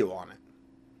whole video on it.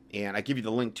 And I give you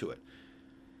the link to it.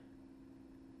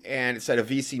 And it said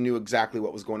Avicii knew exactly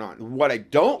what was going on. What I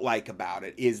don't like about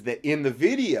it is that in the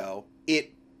video,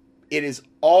 it is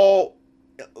all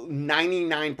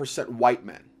 99% white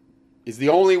men. Is the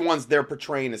only ones they're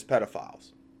portraying as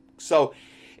pedophiles. So,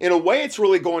 in a way, it's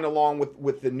really going along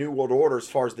with the New World Order as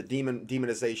far as the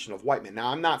demonization of white men. Now,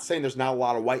 I'm not saying there's not a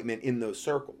lot of white men in those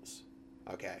circles,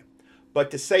 okay?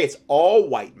 But to say it's all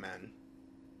white men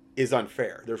is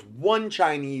unfair. There's one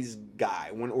Chinese guy,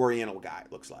 one Oriental guy,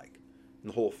 it looks like, in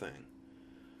the whole thing.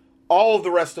 All of the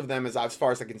rest of them, as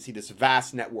far as I can see, this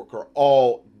vast network are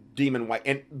all demon white.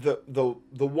 And the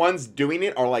ones doing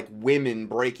it are like women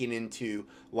breaking into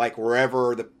like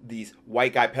wherever these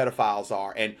white guy pedophiles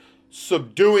are and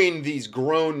subduing these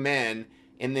grown men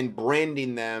and then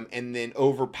branding them and then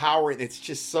overpowering. It's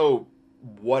just so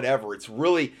whatever. It's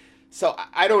really, so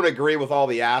I don't agree with all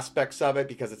the aspects of it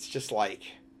because it's just like,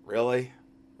 really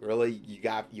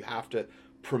you have to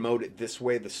promote it this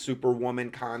way, the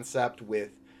superwoman concept with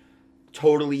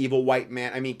totally evil white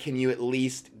man. I mean, can you at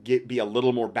least be a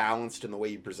little more balanced in the way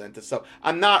you present this? So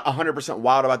I'm not 100%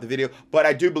 wild about the video, but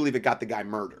I do believe it got the guy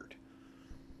murdered.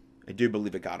 I do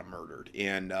believe it got him murdered.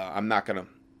 And I'm not going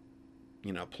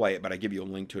to, play it, but I give you a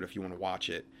link to it if you want to watch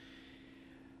it.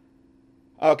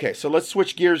 Okay, so let's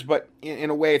switch gears, but in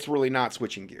a way, it's really not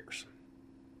switching gears.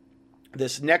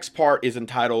 This next part is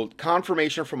entitled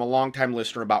Confirmation from a Longtime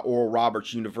Listener About Oral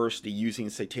Roberts University Using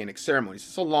Satanic Ceremonies.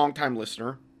 This is a longtime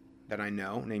listener that I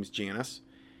know. Her name's Janice.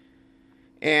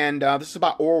 And this is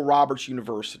about Oral Roberts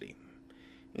University.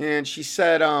 And she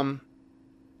said,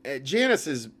 Janice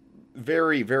is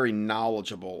very, very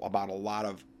knowledgeable about a lot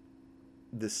of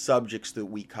the subjects that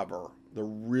we cover. The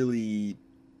really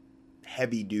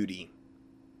heavy-duty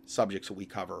subjects that we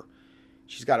cover.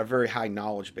 She's got a very high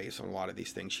knowledge base on a lot of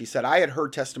these things. She said, I had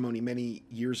heard testimony many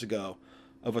years ago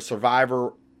of a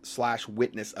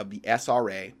survivor/witness of the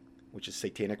SRA, which is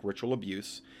satanic ritual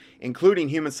abuse, including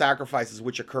human sacrifices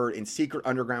which occurred in secret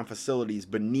underground facilities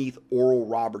beneath Oral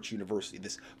Roberts University,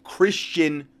 this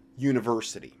Christian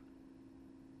university.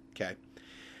 Okay.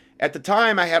 At the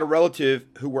time, I had a relative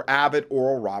who were avid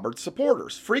Oral Roberts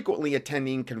supporters, frequently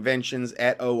attending conventions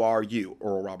at ORU,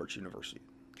 Oral Roberts University.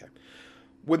 Okay.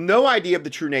 With no idea of the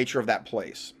true nature of that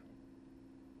place.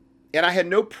 And I had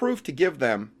no proof to give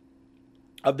them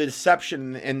of the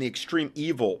deception and the extreme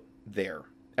evil there.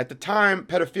 At the time,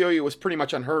 pedophilia was pretty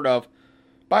much unheard of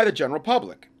by the general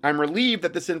public. I'm relieved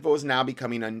that this info is now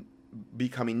becoming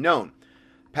known.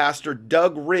 Pastor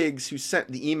Doug Riggs, who sent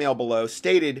the email below,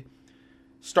 started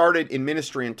in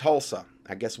ministry in Tulsa,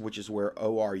 I guess which is where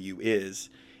ORU is,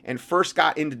 and first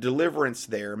got into deliverance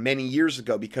there many years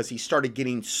ago because he started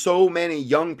getting so many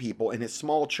young people in his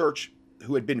small church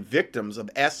who had been victims of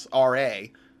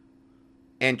SRA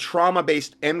and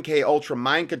trauma-based MK Ultra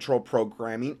mind control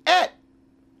programming at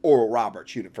Oral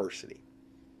Roberts University.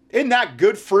 Isn't that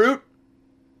good fruit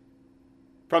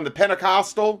from the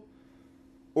Pentecostal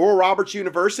Oral Roberts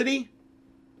University?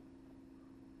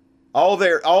 All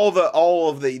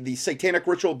of the satanic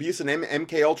ritual abuse and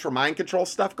MK Ultra mind control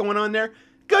stuff going on there.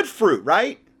 Good fruit,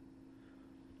 right?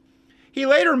 He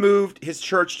later moved his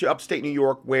church to upstate New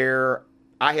York, where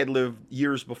I had lived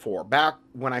years before, back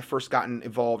when I first gotten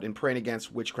involved in praying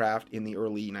against witchcraft in the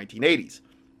early 1980s.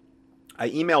 I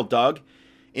emailed Doug.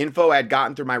 Info I had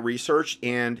gotten through my research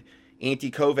and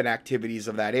anti-COVID activities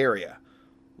of that area,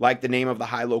 like the name of the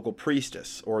high local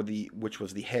priestess, which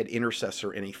was the head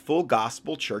intercessor in a full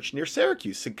gospel church near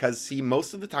Syracuse. Because, see,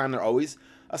 most of the time they're always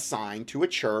assigned to a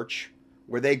church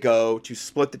where they go to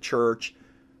split the church,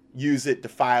 use it,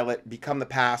 defile it, become the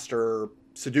pastor,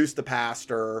 seduce the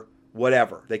pastor,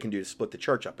 whatever they can do to split the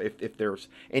church up, if there's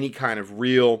any kind of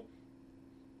real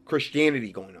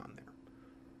Christianity going on there.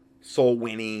 Soul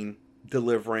winning,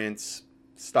 deliverance,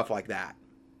 stuff like that.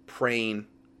 Praying.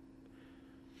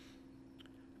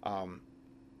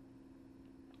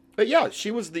 But yeah,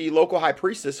 she was the local high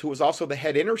priestess who was also the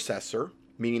head intercessor,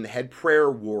 meaning the head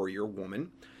prayer warrior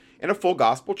woman, in a full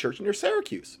gospel church near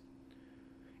Syracuse.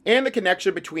 And the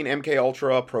connection between MK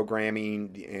Ultra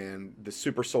programming and the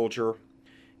super soldier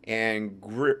and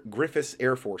Griffiths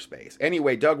Air Force Base.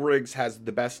 Anyway, Doug Riggs has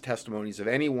the best testimonies of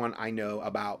anyone I know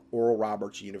about Oral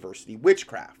Roberts University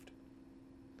witchcraft.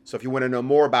 So if you want to know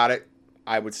more about it,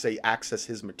 I would say access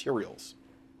his materials.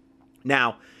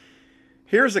 Now,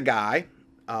 here's a guy.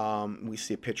 We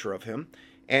see a picture of him.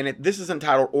 And this is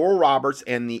entitled Oral Roberts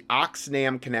and the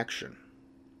Oxnam Connection.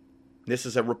 This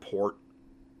is a report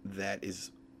that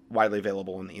is widely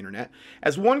available on the internet.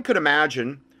 As one could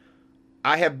imagine,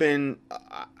 I have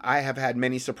had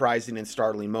many surprising and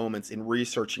startling moments in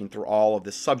researching through all of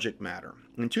this subject matter.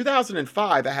 In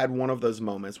 2005, I had one of those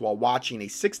moments while watching a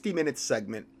 60-minute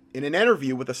segment in an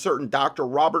interview with a certain Dr.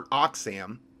 Robert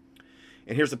Oxnam,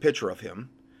 and here's a picture of him.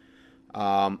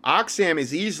 Oxnam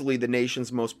is easily the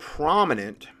nation's most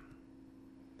prominent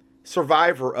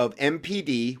survivor of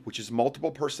MPD, which is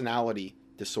multiple personality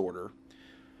disorder,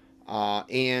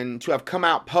 and to have come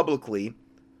out publicly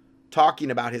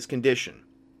talking about his condition.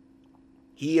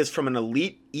 He is from an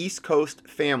elite East Coast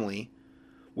family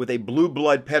with a blue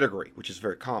blood pedigree, which is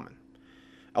very common.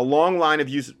 A long line of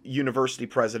university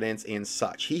presidents and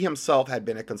such. He himself had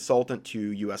been a consultant to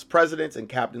U.S. presidents and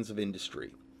captains of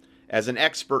industry as an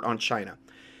expert on China.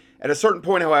 At a certain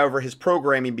point, however, his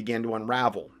programming began to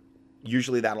unravel.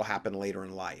 Usually that'll happen later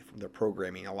in life. Their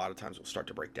programming a lot of times will start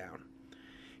to break down.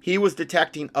 He was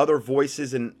detecting other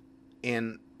voices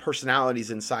and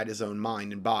personalities inside his own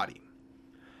mind and body.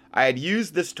 I had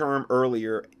used this term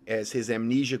earlier as his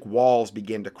amnesic walls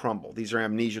began to crumble. These are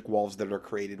amnesic walls that are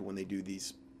created when they do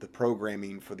the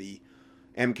programming for the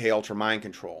MK Ultra mind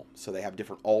control. So they have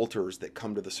different alters that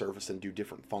come to the surface and do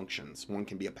different functions. One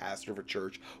can be a pastor of a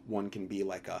church. One can be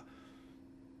like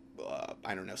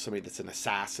somebody that's an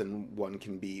assassin. One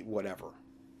can be whatever.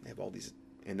 They have all these,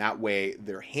 and that way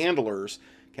their handlers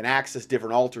can access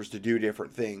different altars to do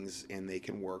different things, and they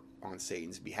can work on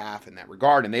Satan's behalf in that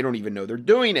regard, and they don't even know they're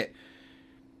doing it.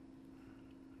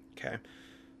 Okay.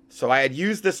 So I had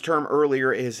used this term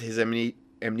earlier as his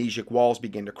amnesic walls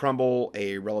begin to crumble,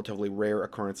 a relatively rare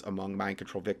occurrence among mind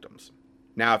control victims.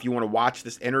 Now, if you want to watch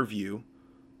this interview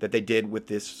that they did with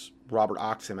this Robert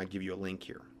Oxnam, I give you a link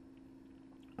here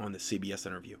on the CBS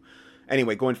interview.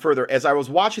 Anyway, going further, as I was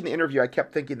watching the interview, I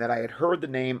kept thinking that I had heard the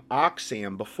name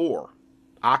Oxnam before.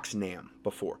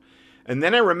 And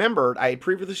then I remembered I had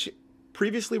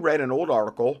previously read an old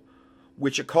article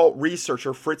which occult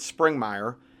researcher Fritz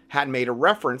Springmeier had made a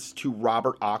reference to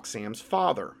Robert Oxnam's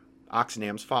father.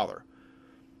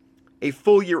 A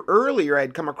full year earlier, I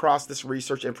had come across this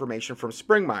research information from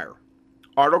Springmeier,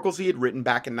 articles he had written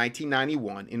back in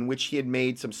 1991 in which he had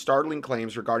made some startling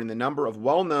claims regarding the number of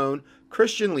well-known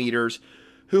Christian leaders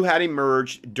who had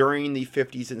emerged during the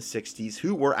 50s and 60s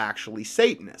who were actually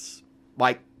Satanists,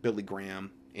 like Billy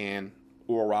Graham and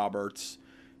Oral Roberts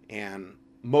and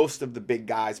most of the big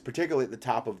guys, particularly at the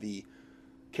top of the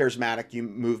charismatic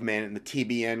movement and the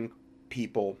TBN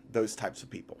people, those types of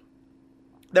people.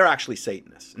 They're actually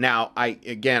Satanists. Now,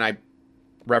 I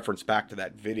reference back to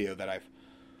that video that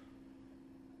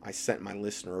I sent my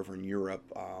listener over in Europe,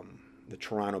 the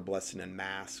Toronto Blessing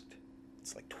Unmasked.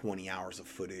 It's like 20 hours of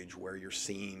footage where you're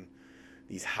seeing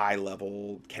these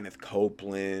high-level Kenneth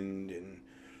Copeland and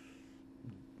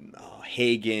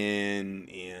Hagen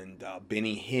and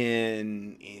Benny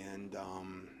Hinn and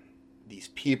these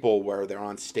people where they're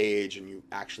on stage and you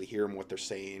actually hear them what they're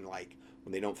saying, like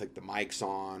when they don't think the mic's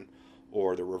on,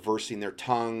 or they're reversing their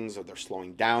tongues, or they're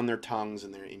slowing down their tongues,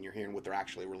 and you're hearing what they're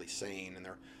actually really saying, and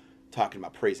they're talking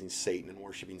about praising Satan and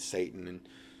worshiping Satan and,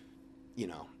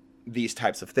 these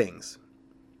types of things.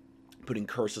 Putting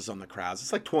curses on the crowds.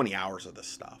 It's like 20 hours of this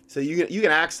stuff. So you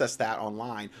can access that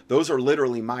online. Those are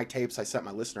literally my tapes I sent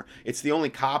my listener. It's the only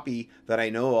copy that I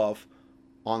know of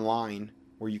online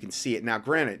where you can see it. Now,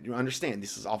 granted, you understand,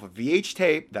 this is off a VH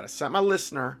tape that I sent my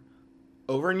listener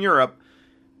over in Europe,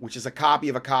 which is a copy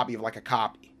of a copy of like a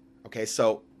copy. Okay,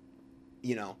 so,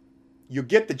 you know, you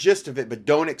get the gist of it, but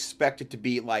don't expect it to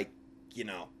be like, you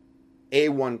know,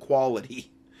 A1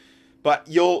 quality. But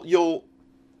you'll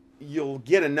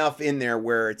get enough in there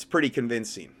where it's pretty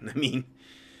convincing. I mean,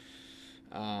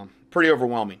 pretty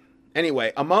overwhelming.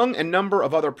 Anyway, among a number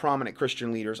of other prominent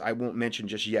Christian leaders I won't mention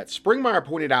just yet, Springmeier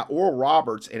pointed out Oral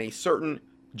Roberts and a certain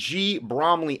G.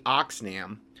 Bromley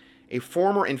Oxnam, a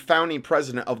former and founding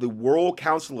president of the World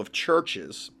Council of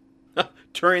Churches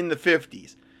during the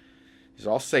 50s. These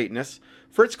are all Satanists.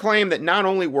 Fritz claimed that not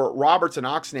only were Roberts and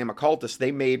Oxnam occultists,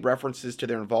 they made references to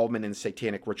their involvement in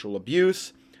satanic ritual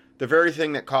abuse, the very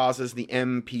thing that causes the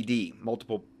MPD,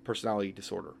 multiple personality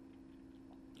disorder.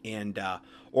 And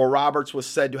Oral Roberts was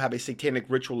said to have a satanic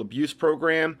ritual abuse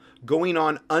program going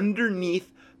on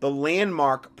underneath the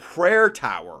landmark prayer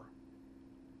tower.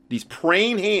 These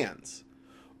praying hands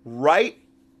right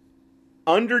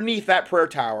underneath that prayer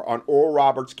tower on Oral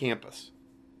Roberts campus.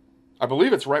 I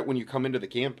believe it's right when you come into the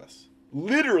campus.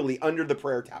 Literally under the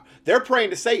prayer tower. They're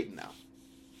praying to Satan now.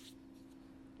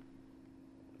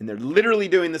 And they're literally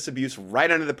doing this abuse right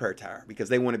under the prayer tower because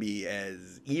they want to be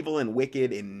as evil and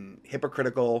wicked and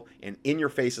hypocritical and in your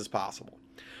face as possible.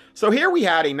 So here we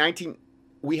had the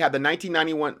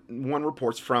 1991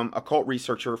 reports from occult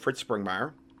researcher Fritz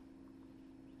Springmeier.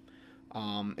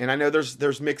 And I know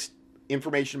there's mixed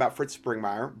information about Fritz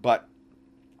Springmeier, but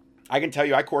I can tell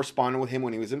you I corresponded with him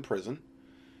when he was in prison.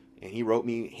 And he wrote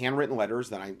me handwritten letters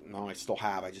that I still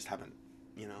have. I just haven't,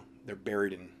 they're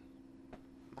buried in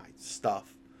my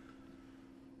stuff.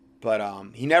 But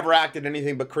he never acted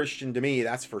anything but Christian to me,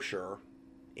 that's for sure.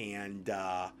 And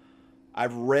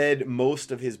I've read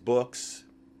most of his books.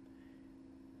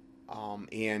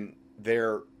 And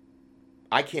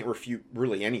I can't refute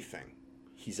really anything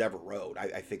he's ever wrote.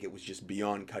 I think it was just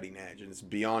beyond cutting edge. And it's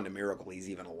beyond a miracle he's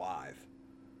even alive.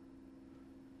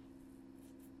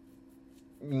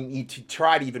 To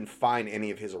try to even find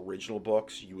any of his original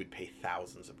books, you would pay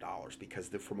thousands of dollars because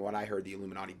from what I heard, the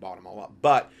Illuminati bought them all up.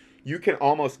 But you can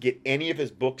almost get any of his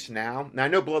books now. Now, I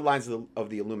know Bloodlines of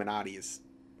the Illuminati is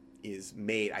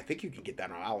made. I think you can get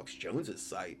that on Alex Jones's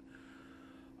site.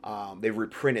 They've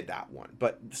reprinted that one.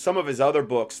 But some of his other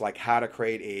books, like How to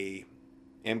Create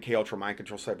a MK Ultra Mind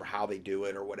Control Site, or How They Do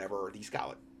It, or whatever, he's got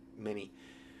like many.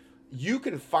 You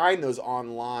can find those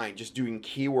online just doing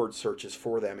keyword searches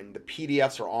for them, and the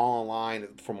PDFs are all online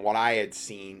from what I had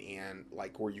seen, and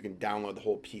like where you can download the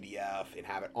whole PDF and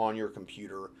have it on your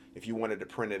computer. If you wanted to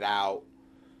print it out,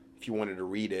 if you wanted to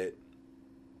read it,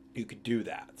 you could do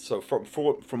that. So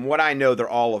from what I know, they're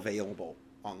all available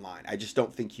online. I just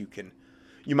don't think you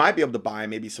might be able to buy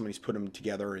them. Maybe somebody's put them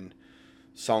together and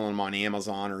selling them on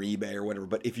Amazon or eBay or whatever.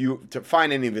 But to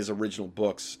find any of his original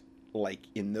books, like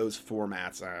in those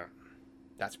formats,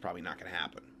 that's probably not going to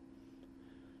happen.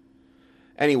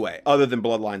 Anyway, other than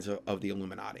Bloodlines of the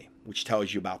Illuminati, which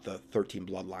tells you about the 13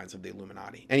 bloodlines of the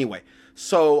Illuminati. Anyway,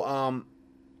 so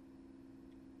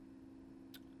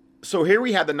here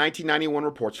we had the 1991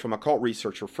 reports from occult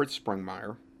researcher Fritz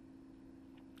Springmeier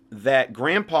that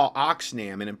Grandpa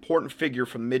Oxnam, an important figure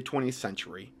from the mid-20th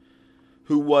century,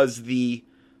 who was the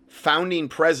founding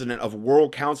president of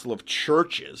World Council of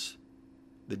Churches,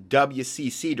 the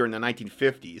WCC, during the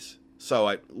 1950s, so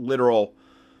a literal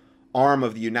arm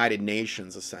of the United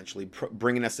Nations, essentially,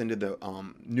 bringing us into the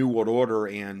New World Order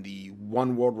and the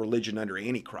one world religion under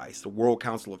Antichrist, the World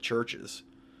Council of Churches.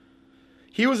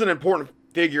 He was an important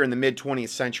figure in the mid-20th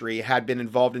century, had been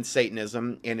involved in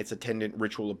Satanism and its attendant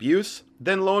ritual abuse.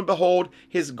 Then, lo and behold,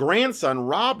 his grandson,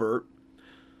 Robert,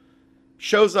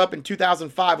 shows up in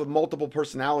 2005 with multiple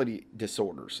personality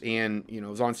disorders and,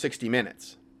 was on 60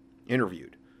 Minutes,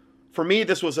 interviewed. For me,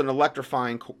 this was an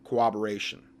electrifying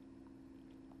corroboration.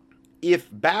 If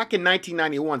back in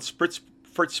 1991, Fritz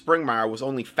Springmeier was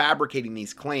only fabricating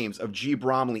these claims of G.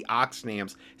 Bromley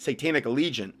Oxnam's satanic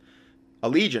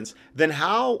allegiance, then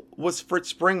how was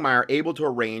Fritz Springmeier able to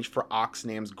arrange for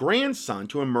Oxnam's grandson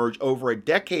to emerge over a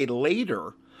decade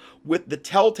later with the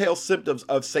telltale symptoms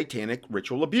of satanic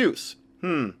ritual abuse?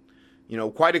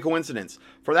 Quite a coincidence.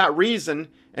 For that reason,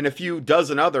 and a few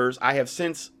dozen others, I have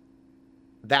since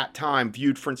that time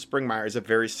viewed Fritz Springmeier as a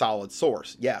very solid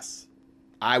source. Yes,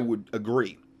 I would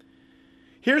agree.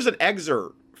 Here's an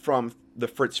excerpt from the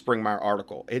Fritz Springmeier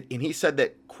article. And he said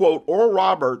that, quote, Oral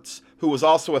Roberts, who was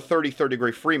also a 33rd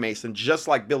degree Freemason, just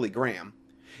like Billy Graham.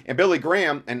 And Billy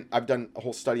Graham, and I've done a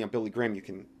whole study on Billy Graham. You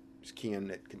can just key in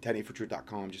at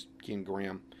contendingfortruth.com, just key in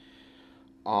Graham.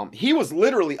 He was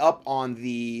literally up on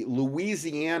the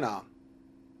Louisiana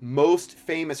most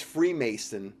famous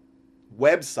Freemason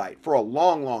website for a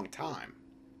long, long time.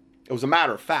 It was a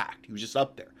matter of fact. He was just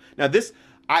up there. Now this,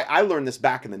 I learned this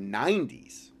back in the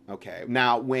 90s. Okay.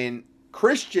 Now when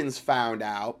Christians found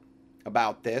out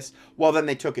about this, well, then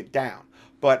they took it down.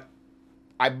 But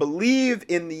I believe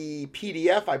in the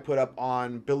PDF I put up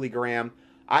on Billy Graham,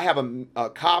 I have a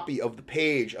copy of the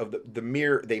page of the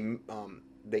mirror.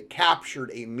 They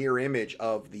captured a mirror image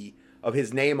of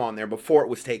his name on there before it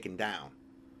was taken down.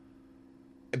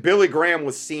 Billy Graham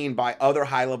was seen by other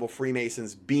high-level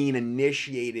Freemasons being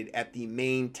initiated at the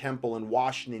main temple in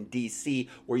Washington, D.C.,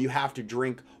 where you have to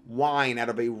drink wine out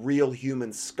of a real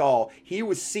human skull. He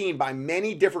was seen by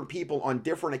many different people on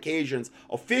different occasions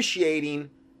officiating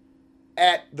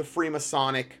at the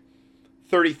Freemasonic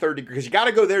 33rd degree, because you got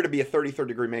to go there to be a 33rd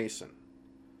degree Mason.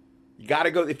 You got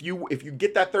to go, if you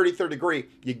get that 33rd degree,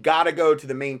 you got to go to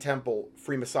the main temple,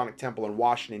 Freemasonic temple in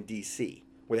Washington, D.C.,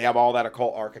 where they have all that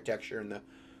occult architecture and the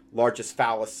largest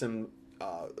phallus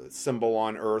symbol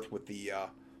on earth with the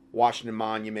Washington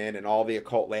Monument and all the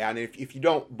occult layout. And if you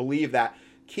don't believe that,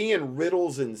 key in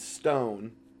Riddles in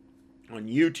Stone on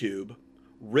YouTube,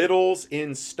 Riddles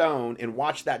in Stone, and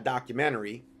watch that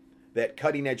documentary that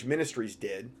Cutting Edge Ministries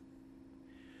did.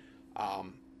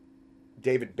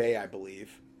 David Bay, I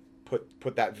believe,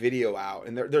 put that video out.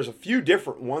 And there's a few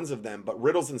different ones of them, but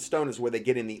Riddles in Stone is where they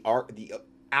get in the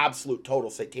absolute total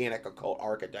satanic occult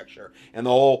architecture and the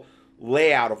whole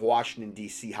layout of Washington,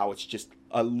 D.C., how it's just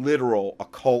a literal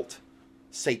occult,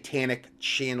 satanic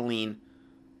channeling,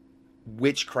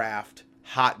 witchcraft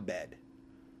hotbed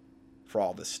for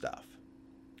all this stuff.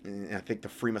 And I think the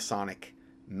Freemasonic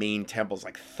main temple is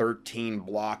like 13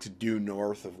 blocks due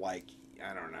north of, like,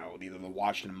 I don't know, either the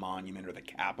Washington Monument or the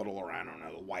Capitol, or I don't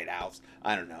know, the White House.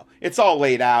 I don't know. It's all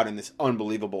laid out in this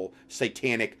unbelievable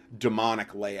satanic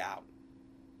demonic layout.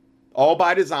 All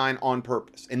by design, on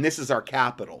purpose. And this is our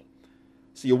capital.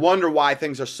 So you wonder why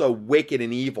things are so wicked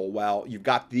and evil. Well, you've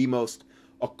got the most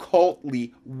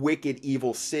occultly wicked,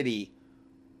 evil city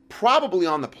probably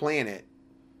on the planet,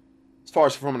 as far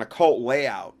as from an occult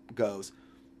layout goes.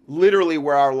 Literally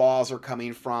where our laws are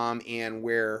coming from and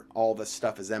where all this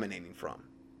stuff is emanating from.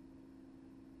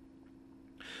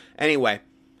 Anyway,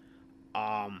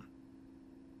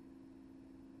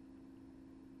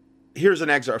 here's an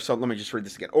excerpt. So let me just read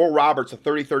this again. Oral Roberts, a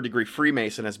 33rd degree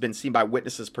Freemason, has been seen by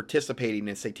witnesses participating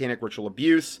in satanic ritual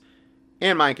abuse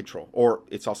and mind control, or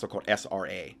it's also called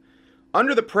SRA.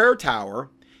 Under the Prayer Tower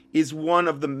is one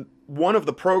of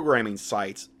the programming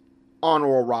sites on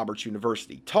Oral Roberts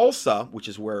University. Tulsa, which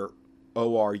is where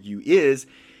ORU is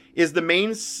the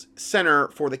main center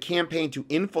for the campaign to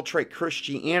infiltrate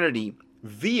Christianity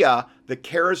via the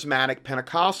charismatic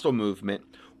Pentecostal movement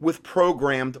with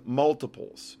programmed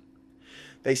multiples.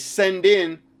 They send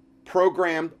in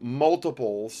programmed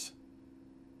multiples,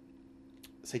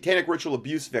 satanic ritual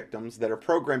abuse victims that are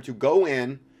programmed to go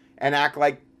in and act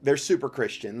like they're super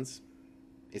Christians.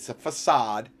 It's a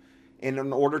facade. And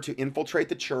in order to infiltrate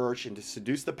the church and to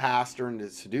seduce the pastor and to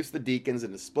seduce the deacons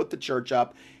and to split the church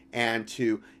up and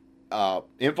to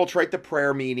infiltrate the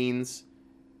prayer meetings,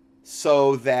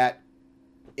 so that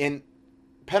in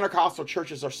Pentecostal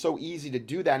churches are so easy to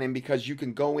do that in, because you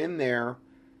can go in there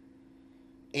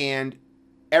and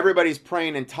everybody's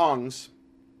praying in tongues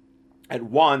at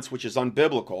once, which is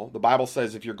unbiblical. The Bible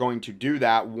says if you're going to do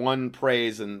that, one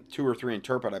prays and two or three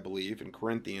interpret, I believe. In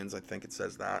Corinthians, I think it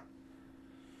says that.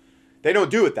 They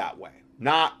don't do it that way.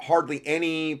 Not hardly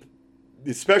any,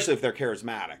 especially if they're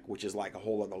charismatic, which is like a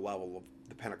whole other level of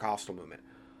the Pentecostal movement.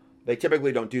 They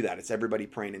typically don't do that. It's everybody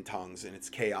praying in tongues and it's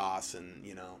chaos, and,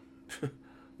 you know,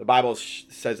 the Bible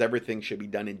says everything should be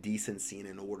done in decency and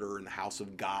in order in the house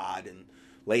of God, and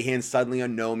lay hands suddenly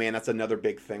on no man. That's another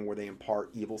big thing where they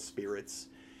impart evil spirits.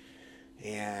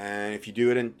 And if you do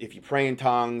it, if you pray in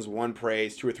tongues, one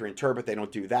prays, two or three interpret, they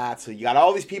don't do that. So you got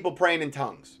all these people praying in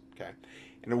tongues, okay?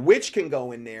 And a witch can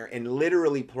go in there and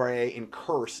literally pray and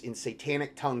curse in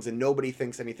satanic tongues, and nobody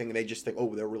thinks anything, and they just think,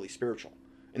 oh, they're really spiritual.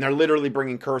 And they're literally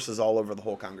bringing curses all over the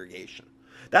whole congregation.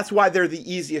 That's why they're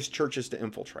the easiest churches to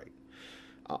infiltrate.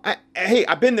 Hey,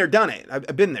 I've been there, done it.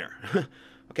 I've been there.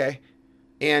 Okay?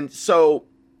 And so,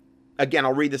 again,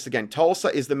 I'll read this again. Tulsa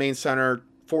is the main center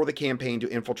for the campaign to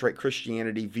infiltrate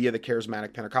Christianity via the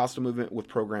charismatic Pentecostal movement with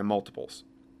program multiples.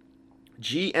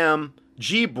 G.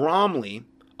 Bromley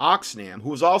Oxnam, who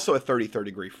was also a 33rd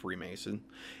degree Freemason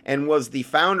and was the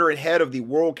founder and head of the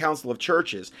World Council of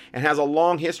Churches and has a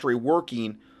long history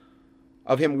working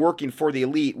for the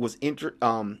elite, was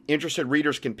interested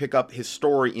readers can pick up his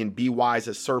story in Be Wise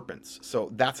as Serpents.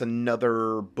 So that's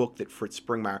another book that Fritz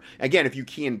Springmeier, again, if you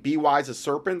key in Be Wise as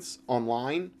Serpents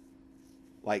online,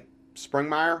 like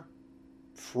Springmeier,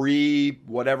 free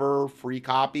whatever, free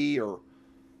copy or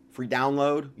free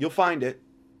download. You'll find it.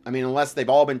 I mean, unless they've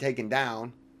all been taken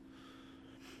down.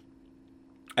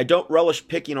 I don't relish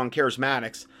picking on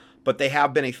charismatics, but they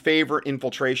have been a favorite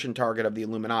infiltration target of the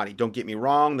Illuminati. Don't get me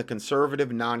wrong, the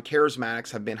conservative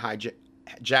non-charismatics have been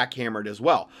jackhammered as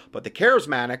well. But the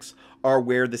charismatics are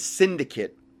where the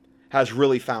syndicate has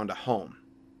really found a home.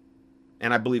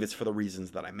 And I believe it's for the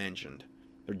reasons that I mentioned.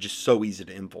 They're just so easy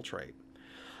to infiltrate.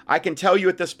 I can tell you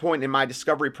at this point in my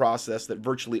discovery process that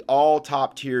virtually all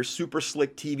top-tier, super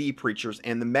slick TV preachers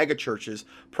and the mega churches,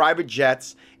 private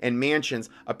jets, and mansions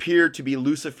appear to be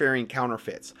Luciferian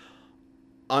counterfeits.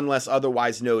 Unless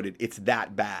otherwise noted, it's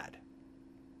that bad.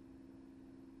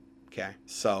 Okay,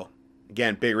 so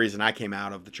again, big reason I came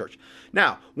out of the church.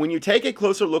 Now, when you take a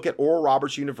closer look at Oral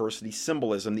Roberts University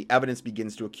symbolism, the evidence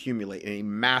begins to accumulate in a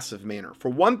massive manner. For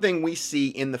one thing, we see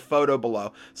in the photo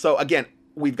below. So again,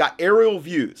 we've got aerial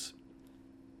views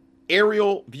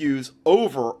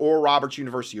over Oral Roberts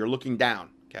University. You're looking down,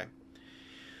 okay?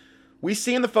 We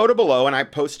see in the photo below, and I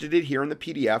posted it here in the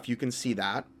PDF. You can see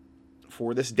that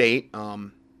for this date.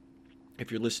 If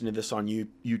you're listening to this on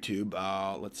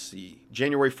YouTube, let's see,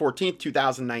 January 14th,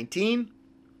 2019.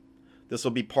 This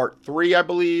will be part 3, I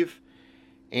believe.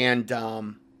 And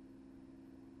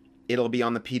it'll be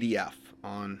on the PDF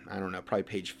on, I don't know, probably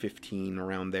page 15,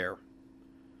 around there.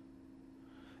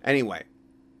 Anyway,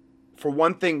 for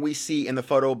one thing, we see in the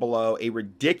photo below a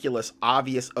ridiculous,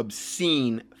 obvious,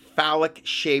 obscene,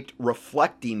 phallic-shaped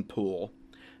reflecting pool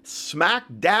smack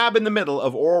dab in the middle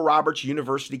of Oral Roberts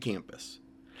University campus.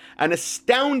 An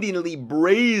astoundingly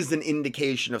brazen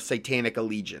indication of satanic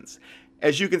allegiance.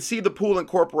 As you can see, the pool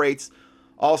incorporates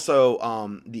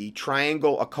also the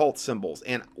triangle occult symbols.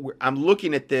 And I'm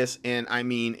looking at this, and I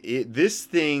mean, this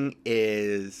thing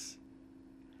is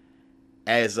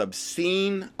as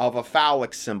obscene of a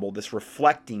phallic symbol, this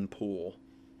reflecting pool,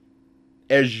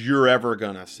 as you're ever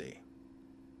gonna see.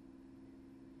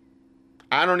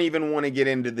 I don't even want to get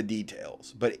into the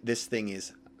details, but this thing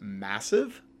is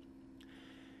massive.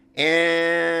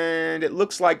 And it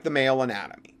looks like the male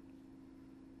anatomy.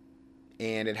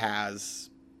 And it has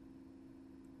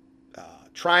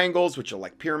triangles, which are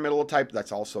like pyramidal type.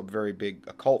 That's also a very big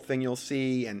occult thing you'll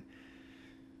see. And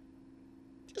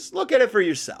just look at it for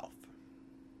yourself.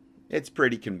 It's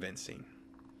pretty convincing.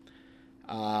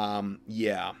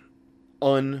 Yeah.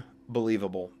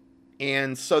 Unbelievable.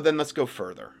 And so then let's go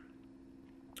further.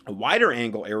 A wider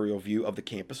angle aerial view of the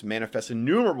campus manifests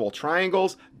innumerable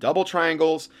triangles, double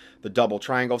triangles. The double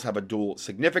triangles have a dual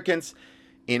significance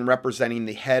in representing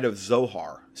the head of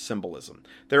Zohar symbolism.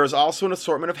 There is also an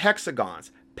assortment of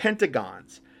hexagons,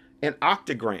 pentagons, and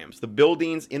octograms, the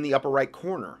buildings in the upper right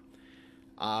corner.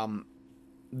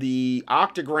 The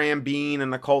octagram being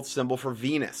an occult symbol for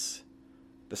Venus,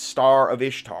 the star of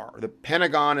Ishtar. The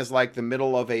pentagon is like the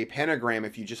middle of a pentagram.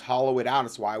 If you just hollow it out,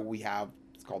 it's why we have,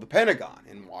 it's called the Pentagon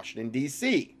in Washington,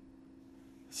 D.C.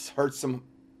 Heard some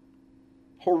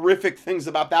horrific things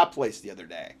about that place the other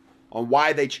day on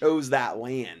why they chose that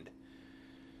land.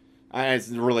 And it's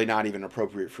really not even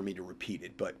appropriate for me to repeat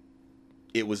it, but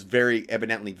it was very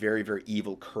evidently very, very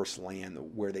evil, cursed land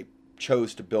where they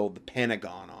chose to build the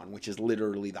Pentagon on, which is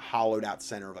literally the hollowed out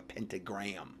center of a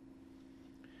pentagram.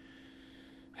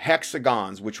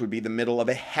 Hexagons, which would be the middle of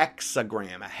a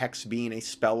hexagram, a hex being a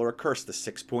spell or a curse, the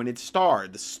six-pointed star,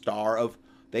 the star of,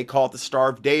 they call it the Star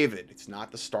of David. It's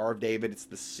not the Star of David, it's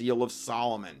the Seal of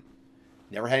Solomon.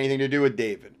 Never had anything to do with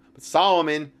David. But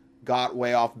Solomon got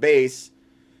way off base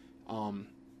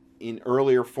in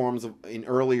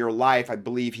earlier life. I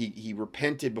believe he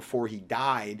repented before he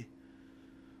died.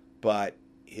 But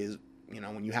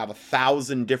when you have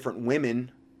 1,000 different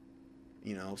women,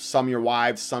 some your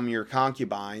wives, some your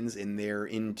concubines, and they're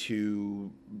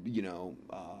into,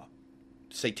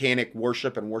 satanic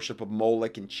worship and worship of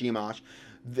Moloch and Chemosh,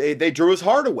 they drew his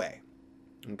heart away.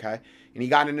 Okay. And he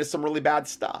got into some really bad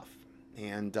stuff.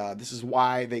 And this is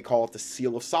why they call it the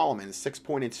Seal of Solomon. The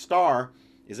six-pointed star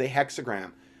is a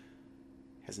hexagram.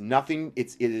 Has nothing.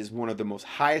 It is one of the most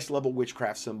highest level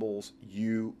witchcraft symbols.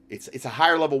 It's a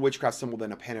higher level witchcraft symbol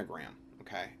than a pentagram.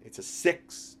 Okay, it's a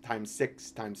 6 times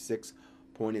 6 times 6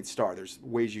 pointed star. There's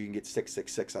ways you can get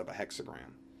 666 out of a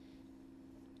hexagram.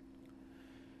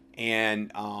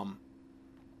 And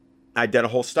I did a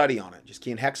whole study on it. Just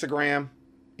key in hexagram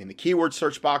in the keyword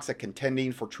search box at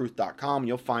contendingfortruth.com.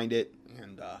 You'll find it,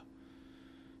 and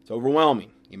it's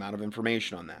overwhelming the amount of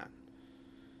information on that.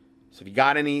 So if you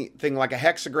got anything like a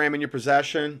hexagram in your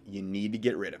possession, you need to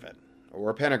get rid of it. Or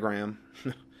a pentagram.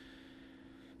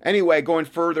 Anyway, going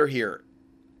further here.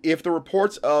 if the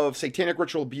reports of satanic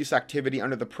ritual abuse activity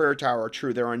under the prayer tower are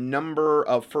true, there are a number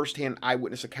of firsthand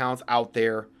eyewitness accounts out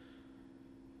there.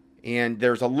 And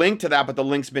there's a link to that, but the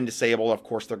link's been disabled. Of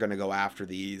course, they're going to go after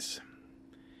these.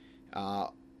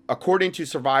 According to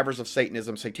survivors of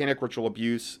Satanism, satanic ritual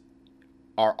abuse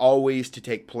are always to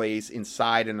take place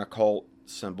inside an occult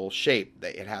symbol shape.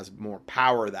 It has more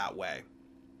power that way.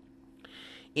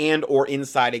 And or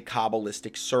inside a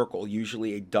Kabbalistic circle,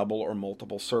 usually a double or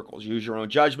multiple circles. Use your own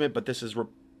judgment, but this is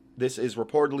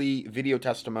reportedly video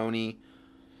testimony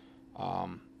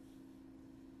from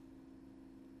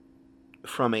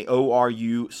a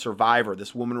ORU survivor.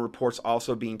 This woman reports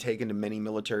also being taken to many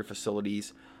military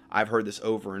facilities. I've heard this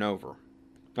over and over.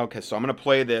 Okay, so I'm going to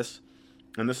play this,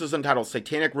 and this is entitled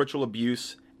Satanic Ritual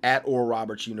Abuse at Oral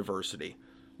Roberts University.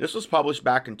 This was published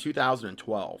back in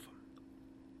 2012.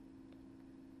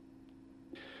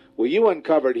 Well, you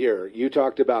uncovered here, you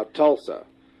talked about Tulsa,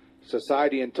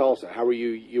 society in Tulsa. How were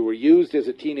you were used as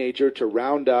a teenager to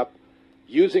round up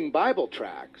using Bible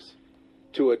tracts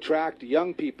to attract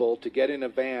young people to get in a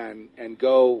van and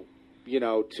go,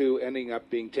 to ending up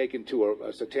being taken to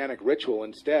a satanic ritual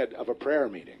instead of a prayer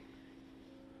meeting.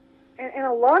 And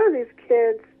a lot of these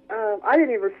kids, I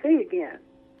didn't ever see again.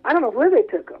 I don't know where they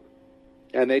took them.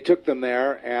 And they took them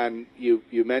there, and you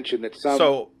mentioned that some...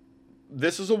 So,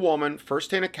 this is a woman,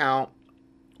 first-hand account,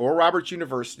 Oral Roberts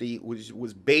University,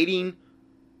 was baiting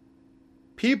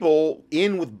people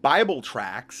in with Bible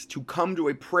tracts to come to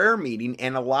a prayer meeting,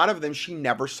 and a lot of them she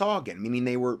never saw again, meaning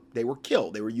they were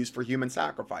killed. They were used for human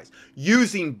sacrifice,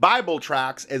 using Bible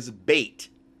tracts as bait.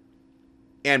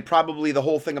 And probably the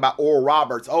whole thing about Oral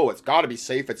Roberts, it's got to be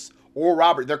safe. It's Oral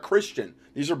Roberts. They're Christian.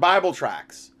 These are Bible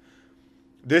tracts.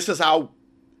 This is how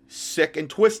sick and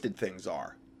twisted things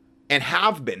are. And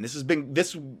have been.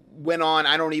 This went on,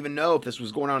 I don't even know if this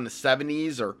was going on in the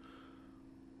 70s or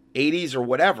 80s or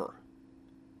whatever.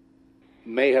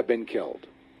 May have been killed.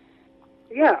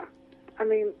 Yeah. I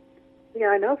mean,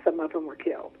 I know some of them were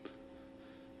killed.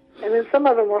 And then some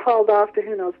of them were hauled off to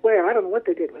who knows where. I don't know what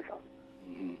they did with them.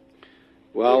 Mm-hmm.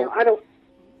 Well, I don't...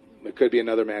 It could be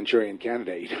another Manchurian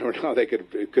candidate. You don't know.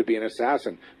 It could be an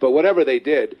assassin. But whatever they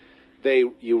did,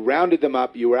 you rounded them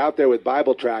up. You were out there with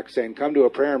Bible tracts saying, come to a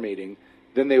prayer meeting.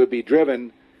 Then they would be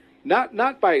driven,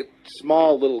 not by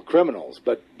small little criminals,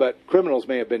 but criminals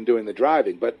may have been doing the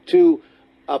driving, but to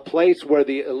a place where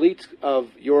the elites of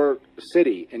your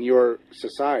city and your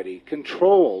society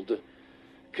controlled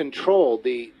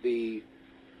the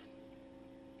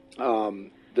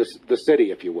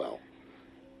city, if you will.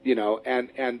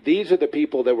 And these are the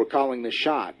people that were calling the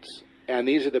shots, and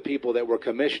these are the people that were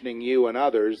commissioning you and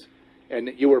others. And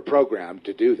you were programmed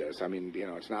to do this. I mean,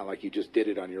 it's not like you just did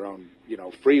it on your own,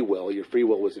 free will. Your free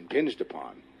will was impinged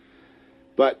upon.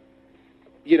 But,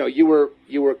 you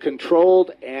were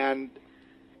controlled, and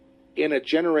in a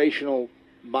generational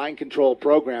mind control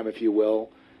program, if you will,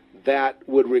 that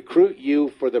would recruit you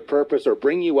for the purpose or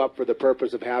bring you up for the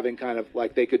purpose of having kind of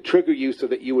like they could trigger you so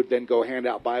that you would then go hand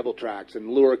out Bible tracts and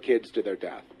lure kids to their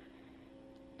death.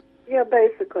 Yeah,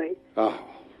 basically. Oh.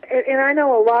 And I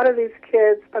know a lot of these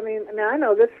kids, I mean, now I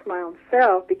know this for my own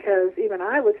self because even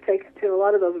I was taken to a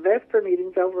lot of those Vesper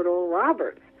meetings over at Oral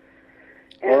Roberts.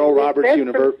 Oral Roberts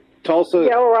University, Tulsa?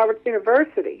 Yeah, Oral Roberts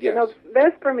University. Yes. And those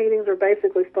Vesper meetings are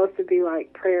basically supposed to be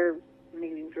like prayer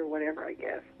meetings or whatever, I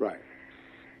guess. Right.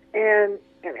 And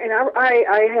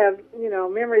I have,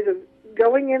 memories of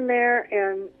going in there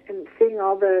and seeing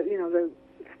all the, the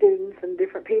students and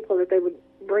different people that they would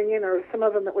bring in, or some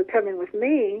of them that would come in with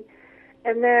me.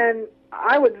 And then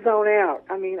I would zone out.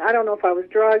 I mean, I don't know if I was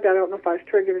drugged. I don't know if I was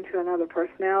triggered into another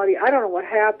personality. I don't know what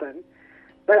happened.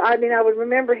 But, I mean, I would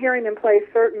remember hearing them play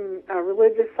certain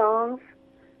religious songs,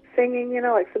 singing,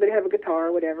 like somebody have a guitar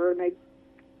or whatever, and they'd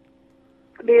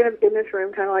be in this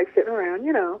room kind of like sitting around,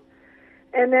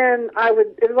 And then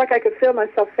it was like I could feel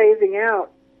myself phasing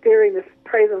out during this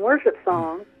praise and worship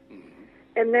song.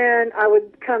 And then I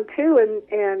would come to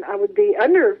and I would be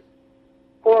under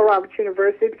Oral Roberts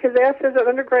University, because the S is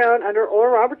underground under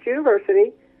Oral Roberts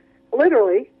University,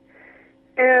 literally.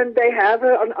 And they have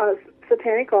a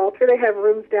satanic altar. They have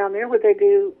rooms down there where they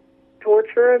do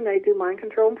torture and they do mind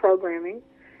control and programming.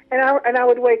 And I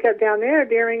would wake up down there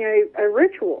during a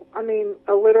ritual. I mean,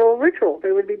 a literal ritual.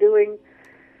 They would be doing,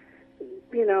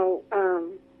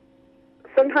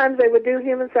 sometimes they would do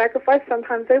human sacrifice,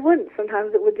 sometimes they wouldn't.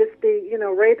 Sometimes it would just be,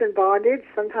 rape and bondage.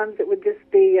 Sometimes it would just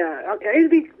be, it'd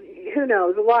be, who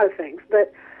knows, a lot of things.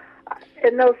 But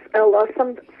and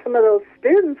some of those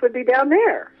students would be down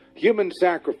there. Human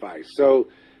sacrifice. So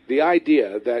the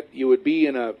idea that you would be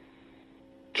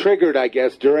triggered, I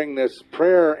guess, during this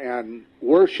prayer and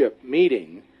worship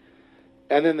meeting,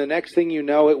 And then the next thing you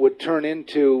know, it would turn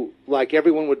into like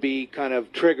everyone would be kind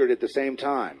of triggered at the same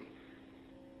time.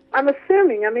 I'm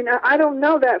assuming. I mean, I don't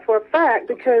know that for a fact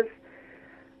because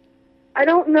I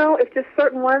don't know if just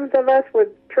certain ones of us were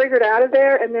triggered out of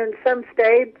there and then some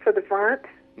stayed for the front.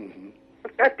 Mm-hmm.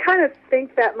 I kind of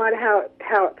think that might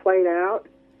how it played out.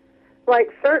 Like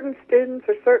certain students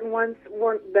or certain ones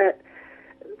weren't that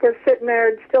were sitting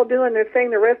there still doing their thing.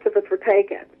 The rest of us were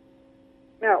taken.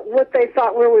 Now, what they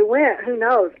thought where we went, who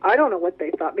knows? I don't know what they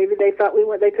thought. Maybe they thought we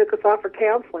went. They took us off for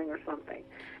counseling or something,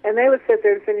 and they would sit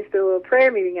there and finish their little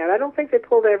prayer meeting out. I don't think they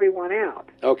pulled everyone out.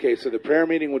 Okay, so the prayer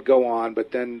meeting would go on,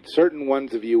 but then certain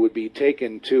ones of you would be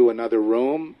taken to another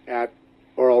room at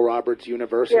Oral Roberts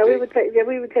University. Yeah, we would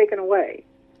be taken away.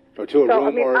 Or to a room.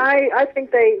 I mean, or... I think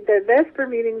the Vesper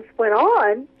meetings went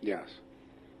on. Yes.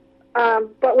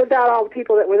 But without all the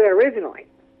people that were there originally.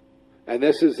 And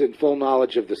this is in full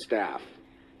knowledge of the staff.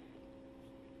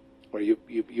 Or you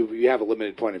have a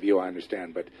limited point of view, I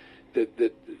understand, but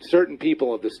the certain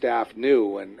people of the staff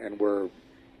knew and were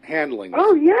handling this.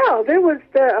 Oh, yeah, there was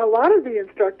a lot of the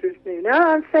instructors knew.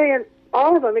 Now I'm saying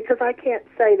all of them because I can't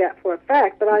say that for a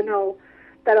fact, but I know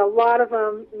that a lot of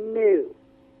them knew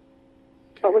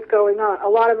what was going on. A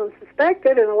lot of them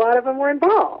suspected, and a lot of them were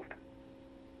involved.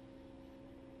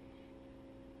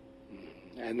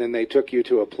 And then they took you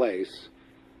to a place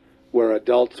where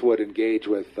adults would engage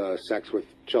with sex with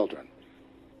children.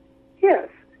 Yes.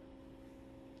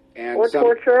 And or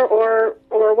torture or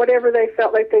whatever they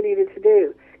felt like they needed to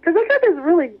do. Because I got this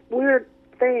really weird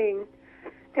thing,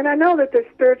 and I know that there's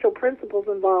spiritual principles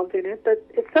involved in it, but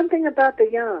it's something about the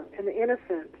young and the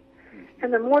innocent.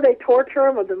 And the more they torture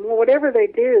them or the more whatever they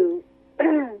do,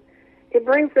 it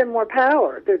brings them more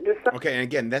power. Okay, and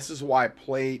again, this is why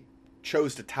I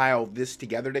chose to tile this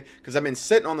together today, because I've been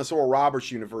sitting on this Oral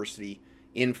Roberts University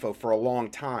info for a long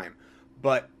time.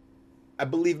 But I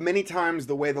believe many times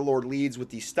the way the Lord leads with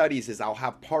these studies is I'll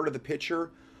have part of the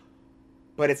picture,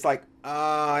 but it's like,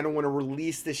 I don't want to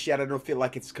release this yet. I don't feel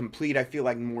like it's complete. I feel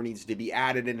like more needs to be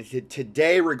added. And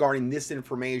today, regarding this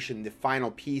information, the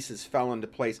final pieces fell into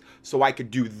place so I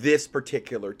could do this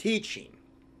particular teaching.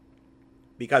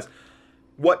 Because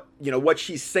what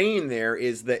she's saying there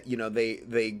is that,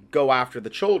 they go after the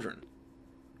children.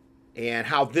 And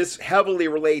how this heavily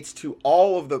relates to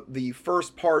all of the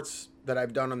first parts that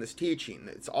I've done on this teaching.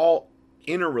 It's all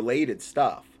interrelated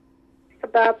stuff.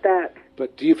 About that.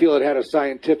 But do you feel it had a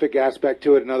scientific aspect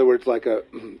to it? In other words, like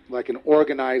an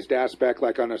organized aspect,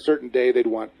 like on a certain day they'd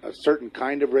want a certain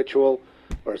kind of ritual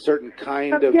or a certain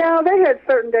kind of... Yeah, they had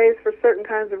certain days for certain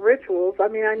kinds of rituals. I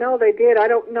mean, I know they did. I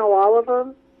don't know all of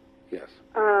them. Yes.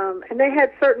 And they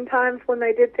had certain times when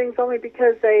they did things only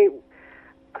because they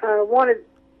wanted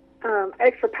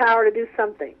extra power to do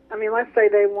something. I mean, let's say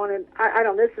they wanted... I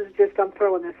don't... This is just... I'm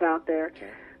throwing this out there. Okay.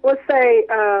 Let's say...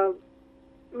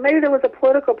 maybe there was a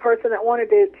political person that wanted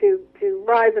to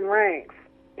rise in ranks,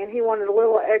 and he wanted a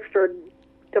little extra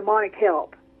demonic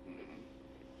help.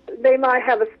 They might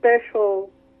have a special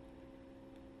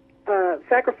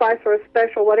sacrifice or a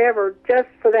special whatever just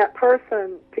for that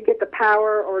person to get the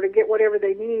power or to get whatever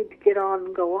they need to get on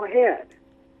and go ahead.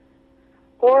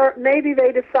 Or maybe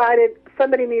they decided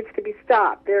somebody needs to be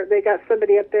stopped. They got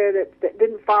somebody up there that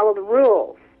didn't follow the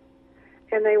rules,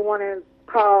 and they want to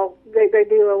they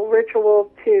do a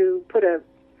ritual to put a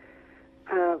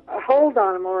hold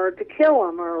on them or to kill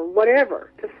them or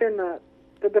whatever, to send the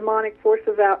demonic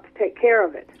forces out to take care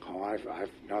of it. Oh, I've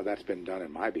no, that's been done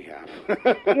in my behalf.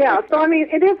 Yeah, so I mean,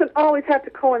 it doesn't always have to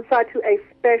coincide to a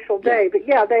special day, but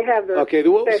yeah, they have the okay.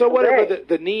 Well, so whatever day.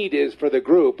 the need is for the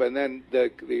group, and then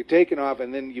you're taken off,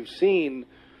 and then you've seen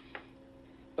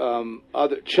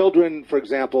other children, for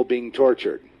example, being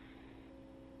tortured.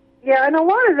 Yeah, and a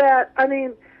lot of that, I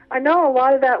mean, I know a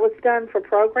lot of that was done for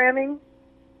programming,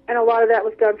 and a lot of that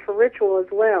was done for ritual as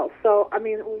well. So, I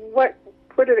mean, where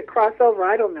did it cross over?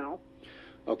 I don't know.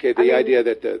 Okay, the idea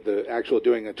that the actual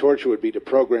doing a torture would be to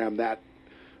program that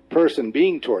person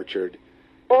being tortured.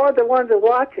 Or the ones that are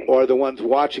watching. Or the ones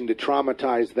watching to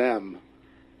traumatize them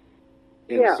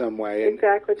in some way. And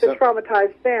exactly, to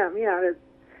traumatize them, yeah.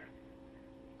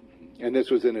 And this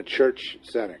was in a church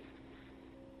setting.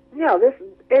 Yeah,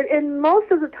 and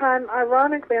most of the time,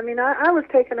 ironically, I mean, I was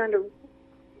taken to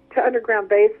underground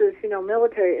bases,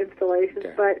 military installations,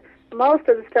 okay. But most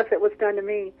of the stuff that was done to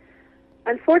me,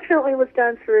 unfortunately, was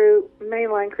done through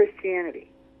mainline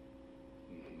Christianity.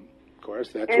 Mm-hmm. Of course,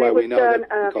 that's and why we know that we it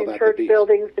was call done in that church the beast.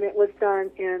 buildings, and it was done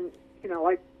in,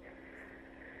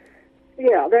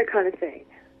 that kind of thing.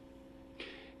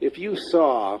 If you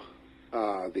saw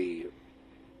the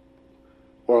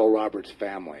Oral Roberts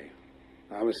family,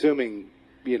 I'm assuming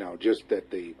just that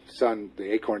the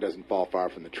acorn doesn't fall far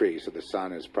from the tree, so the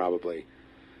sun is probably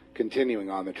continuing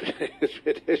on the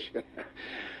tradition.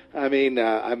 I mean,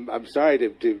 I'm sorry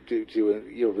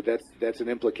but that's an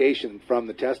implication from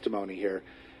the testimony here.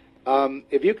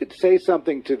 If you could say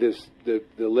something to the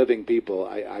living people,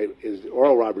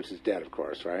 Oral Roberts is dead, of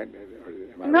course, right?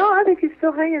 No, I think he's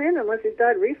still hanging in unless he's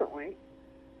died recently.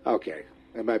 Okay,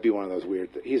 it might be one of those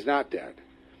weird things. He's not dead.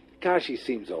 Gosh, he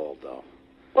seems old though.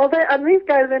 Well, these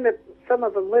guys end up, some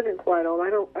of them living quite old. I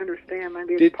don't understand.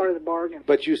 Maybe it's part of the bargain.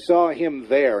 But you saw him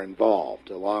there involved,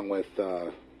 along with.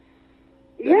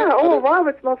 Yeah, Oral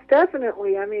Roberts, most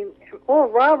definitely. I mean,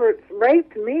 Oral Roberts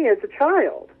raped me as a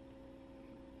child.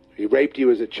 He raped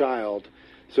you as a child.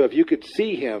 So if you could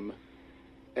see him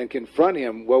and confront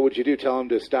him, what would you do? Tell him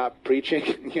to stop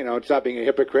preaching, stop being a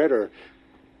hypocrite, or?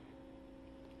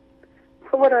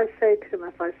 What would I say to him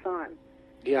if I saw him?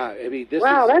 Yeah, I mean,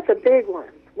 Wow, that's a big one.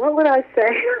 What would I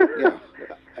say? Yeah.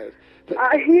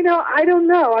 I don't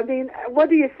know. I mean, what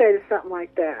do you say to something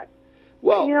like that?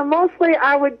 Well, mostly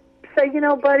I would say,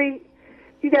 buddy,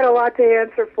 you got a lot to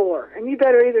answer for, and you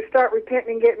better either start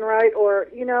repenting and getting right, or,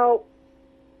 you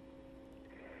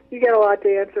got a lot to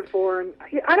answer for. And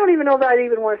I don't even know if I'd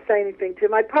even want to say anything to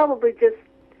him. I'd probably just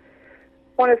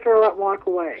want to throw up and walk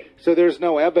away. So there's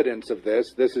no evidence of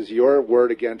this. This is your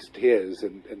word against his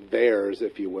and theirs,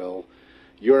 if you will.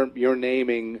 You're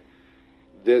naming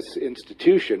this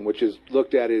institution, which is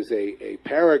looked at as a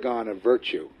paragon of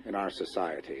virtue in our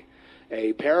society,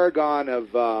 a paragon of,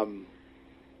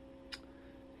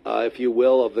 if you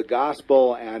will, of the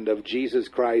gospel and of Jesus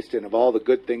Christ and of all the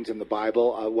good things in the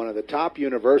Bible. One of the top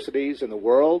universities in the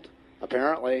world,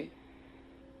 apparently.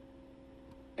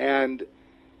 And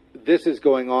this is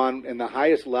going on in the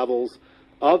highest levels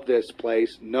of this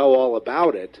place, know all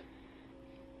about it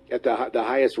at the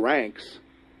highest ranks.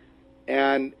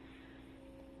 And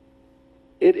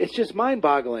it's just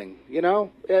mind-boggling,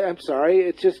 I'm sorry.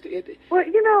 It's just... Well,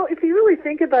 if you really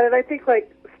think about it, I think like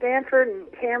Stanford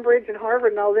and Cambridge and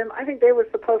Harvard and all them, I think they were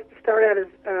supposed to start out as,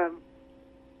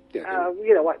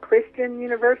 Christian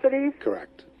universities?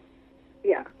 Correct.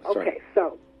 Yeah, That's okay, right.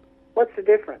 So what's the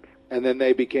difference? And then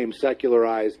they became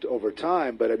secularized over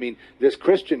time. But, I mean, this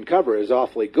Christian cover is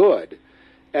awfully good.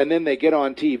 And then they get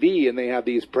on TV and they have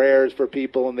these prayers for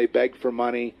people and they beg for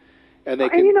money. And they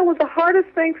it was the hardest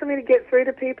thing for me to get through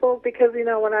to people because,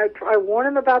 when I warn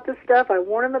them about this stuff, I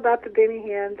warn them about the Benny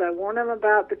Hinns, I warn them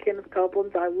about the Kenneth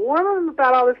Copelands, I warn them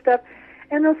about all this stuff,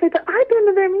 and they'll say, but I've been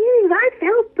to their meetings, I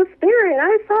felt the Spirit,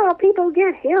 I saw people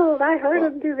get healed, I heard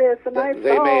them do this, and I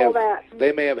saw all that.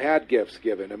 They may have had gifts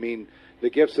given. I mean, the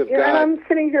gifts of God. And I'm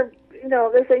sitting here,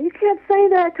 they say, you can't say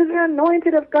that because they're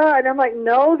anointed of God. And I'm like,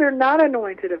 no, they're not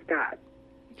anointed of God.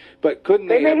 But couldn't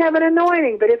they may have an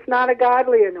anointing, but it's not a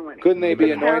godly anointing. Couldn't they be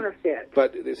anointed? Counterfeit.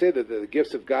 But they say that the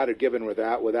gifts of God are given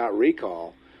without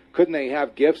recall. Couldn't they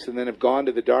have gifts and then have gone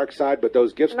to the dark side? But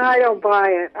those gifts. No, I don't buy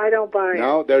it.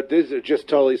 No, these are just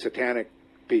totally satanic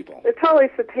people. They're totally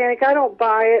satanic. I don't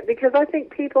buy it because I think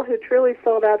people who truly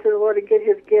sold out to the Lord and get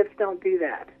His gifts don't do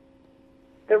that.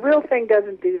 The real thing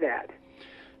doesn't do that.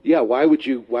 Yeah, why would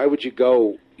you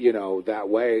go, that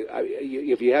way?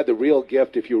 If you had the real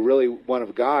gift, if you're really one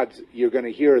of God's, you're going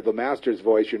to hear the Master's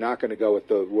voice. You're not going to go with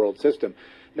the world system.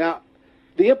 Now,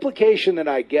 the implication that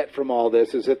I get from all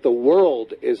this is that the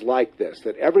world is like this,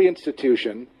 that every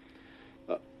institution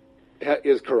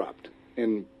is corrupt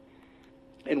in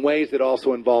ways that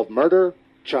also involve murder,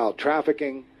 child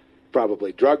trafficking,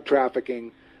 probably drug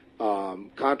trafficking,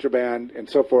 contraband, and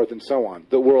so forth and so on,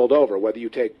 the world over. Whether you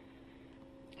take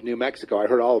New Mexico, I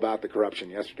heard all about the corruption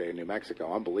yesterday in New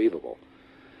Mexico, unbelievable.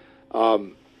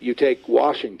 You take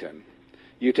Washington,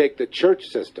 you take the church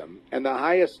system, and the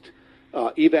highest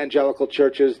evangelical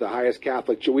churches, the highest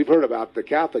Catholic, we've heard about the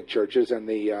Catholic churches and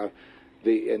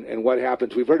and what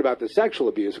happens. We've heard about the sexual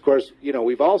abuse. Of course,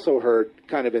 we've also heard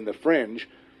kind of in the fringe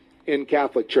in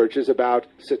Catholic churches about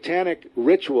satanic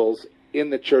rituals in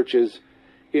the churches,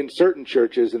 in certain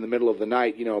churches in the middle of the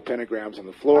night, pentagrams on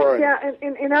the floor. Yeah,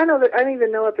 and I know that, I don't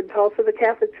even know up in Tulsa, the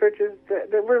Catholic churches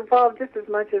that were involved just as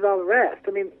much as all the rest.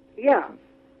 I mean, yeah.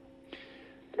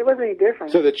 There wasn't any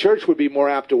difference. So the church would be more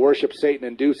apt to worship Satan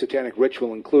and do satanic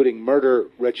ritual, including murder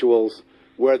rituals,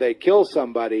 where they kill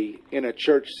somebody in a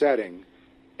church setting,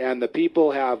 and the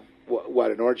people have,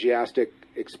 an orgiastic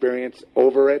experience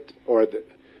over it, or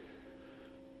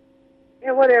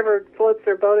Yeah, whatever floats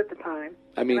their boat at the time.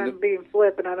 I mean, I'm being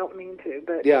flippant. I don't mean to,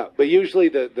 but yeah. But usually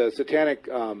the satanic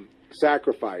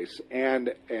sacrifice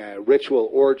and ritual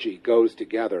orgy goes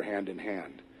together hand in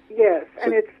hand. Yes,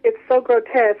 and it's so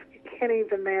grotesque you can't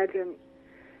even imagine.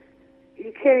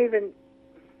 You can't even.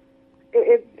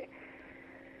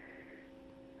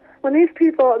 when these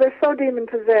people, they're so demon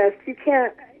possessed, you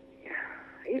can't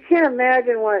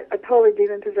imagine what a totally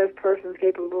demon possessed person is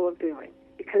capable of doing,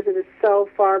 because it is so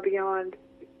far beyond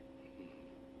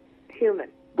human.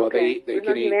 Well, okay? they There's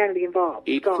can no humanity involved.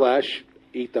 eat It's gone. flesh,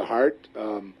 eat the heart.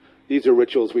 These are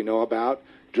rituals we know about.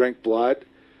 Drink blood.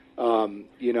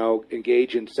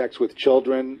 Engage in sex with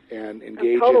children and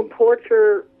engage total in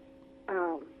torture.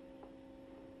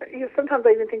 Sometimes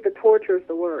I even think the torture is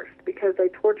the worst, because they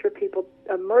torture people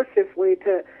mercilessly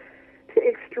to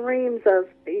extremes of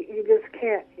you just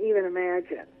can't even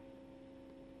imagine.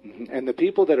 And the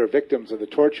people that are victims of the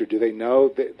torture, do they know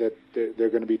that they're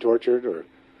going to be tortured, or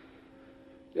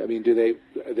I mean, do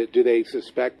they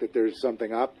suspect that there's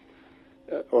something up,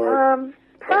 or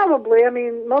probably? I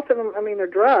mean, most of them. I mean, they're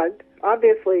drugged,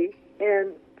 obviously,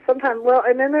 and sometimes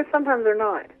and then sometimes they're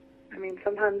not. I mean,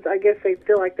 sometimes I guess they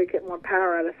feel like they get more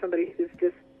power out of somebody who's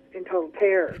just in total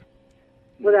terror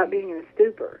without being in a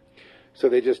stupor. So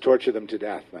they just torture them to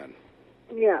death then?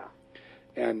 Yeah.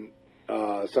 And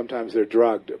sometimes they're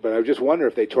drugged, but I just wonder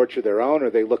if they torture their own or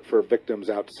they look for victims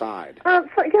outside. They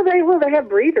have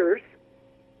breeders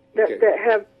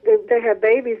that have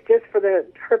babies just for the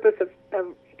purpose of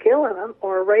killing them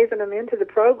or raising them into the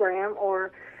program,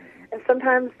 and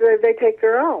sometimes they take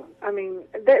their own. I mean,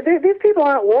 these people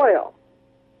aren't loyal,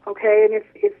 okay? And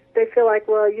if they feel like,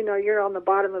 well, you're on the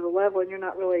bottom of the level and you're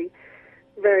not really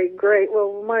very great,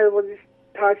 well, we might as well just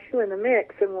toss you in the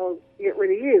mix and we'll get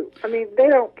rid of you. I mean, they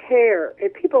don't care.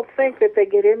 If people think that they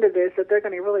get into this, that they're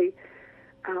going to really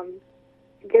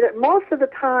get it, most of the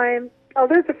time,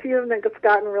 there's a few of them that's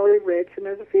gotten really rich and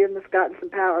there's a few of them that's gotten some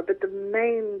power, but the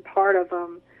main part of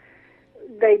them,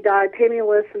 they die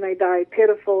penniless and they die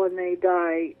pitiful and they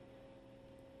die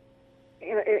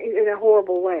in a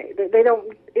horrible way. They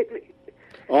don't...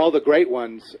 All the great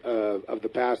ones of the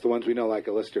past, the ones we know like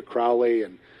Aleister Crowley,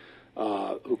 and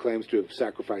who claims to have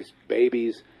sacrificed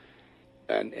babies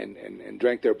and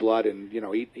drank their blood and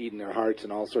eaten their hearts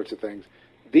and all sorts of things.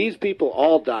 These people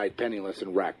all died penniless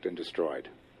and wrecked and destroyed.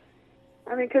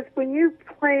 I mean, because when you're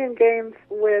playing games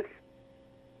with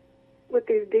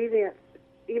these deviant,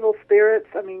 evil spirits,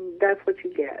 I mean, that's what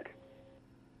you get.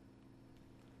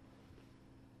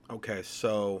 Okay,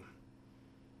 so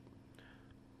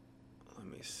let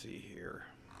me see here.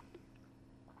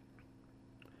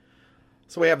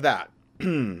 So we have that.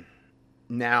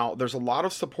 Now, there's a lot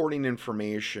of supporting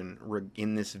information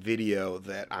in this video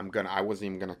that I wasn't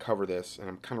even going to cover this, and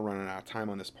I'm kind of running out of time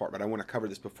on this part, but I want to cover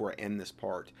this before I end this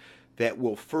part, that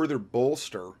will further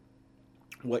bolster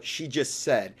what she just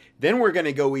said. Then we're going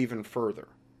to go even further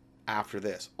after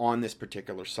this on this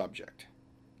particular subject.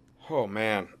 Oh,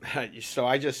 man. So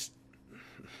I just...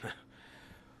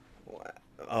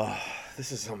 Oh,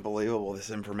 this is unbelievable, this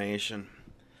information.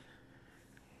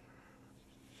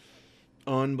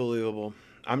 Unbelievable.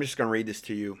 I'm just going to read this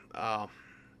to you.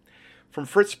 From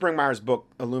Fritz Springmeier's book,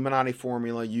 Illuminati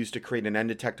Formula Used to Create an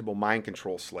Undetectable Mind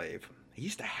Control Slave. I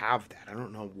used to have that. I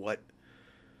don't know what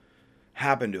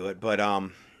happened to it, but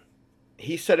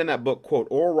he said in that book, quote,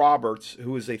 Oral Roberts,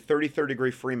 who is a 33rd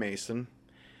degree Freemason,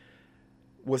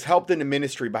 was helped into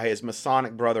ministry by his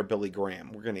Masonic brother, Billy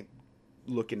Graham. We're going to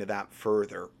look into that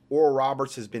further. Oral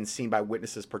Roberts has been seen by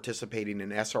witnesses participating in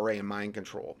SRA and mind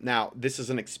control. Now, this is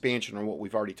an expansion on what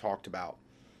we've already talked about.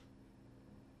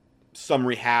 Some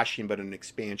rehashing, but an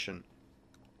expansion.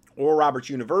 Oral Roberts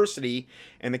University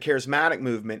and the Charismatic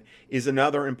movement is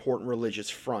another important religious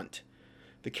front.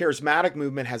 The Charismatic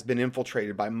movement has been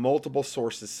infiltrated by multiple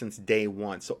sources since day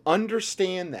one. So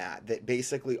understand that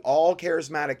basically all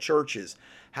charismatic churches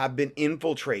have been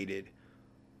infiltrated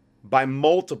by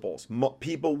multiples,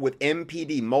 people with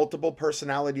MPD, multiple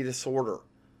personality disorder,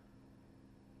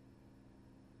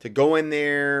 to go in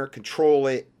there, control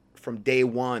it from day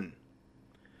one.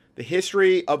 The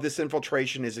history of this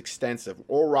infiltration is extensive.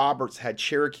 Oral Roberts had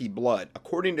Cherokee blood.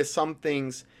 According to some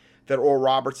things that Oral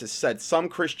Roberts has said, some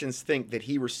Christians think that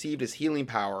he received his healing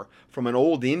power from an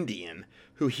old Indian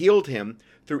who healed him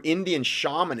through Indian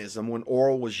shamanism when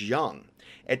Oral was young.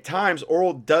 At times,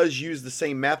 Oral does use the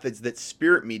same methods that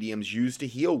spirit mediums use to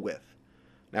heal with.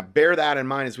 Now, bear that in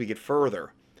mind as we get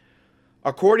further.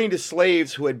 According to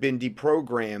slaves who had been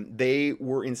deprogrammed, they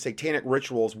were in satanic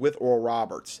rituals with Oral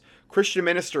Roberts. Christian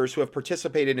ministers who have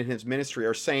participated in his ministry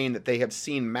are saying that they have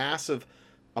seen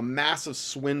a massive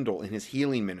swindle in his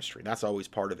healing ministry. That's always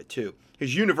part of it, too.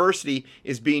 His university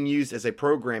is being used as a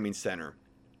programming center.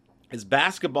 His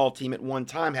basketball team at one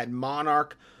time had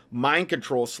Monarch mind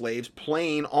control slaves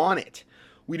playing on it.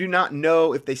 We do not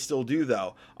know if they still do,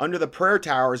 though. Under the Prayer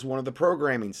Tower is one of the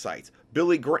programming sites.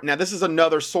 Now, this is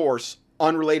another source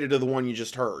unrelated to the one you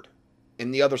just heard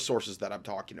and the other sources that I'm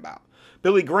talking about.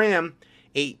 Billy Graham,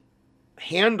 a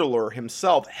handler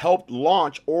himself, helped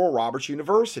launch Oral Roberts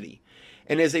University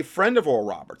and is a friend of Oral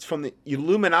Roberts. From the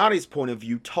Illuminati's point of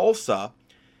view, Tulsa,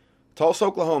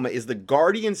 Oklahoma, is the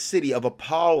guardian city of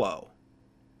Apollo.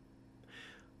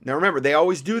 Now remember, they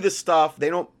always do this stuff. They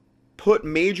don't put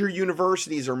major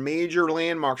universities or major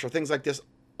landmarks or things like this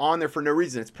on there for no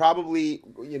reason. It's probably,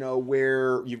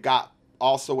 where you've got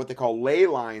also what they call ley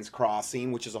lines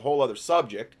crossing, which is a whole other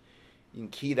subject. You can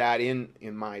key that in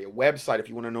my website if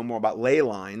you want to know more about ley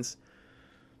lines.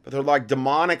 But they're like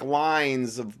demonic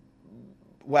lines of,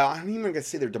 well, I'm not even going to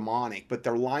say they're demonic, but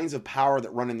they're lines of power that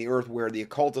run in the earth where the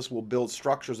occultists will build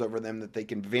structures over them that they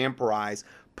can vampirize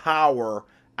power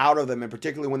out of them. And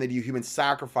particularly when they do human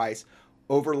sacrifice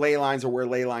over ley lines or where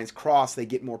ley lines cross, they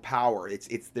get more power. It's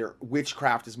their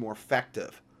witchcraft is more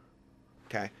effective.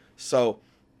 Okay, so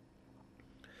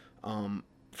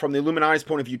from the Illuminati's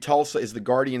point of view, Tulsa is the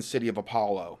guardian city of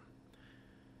Apollo.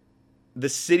 The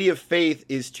city of faith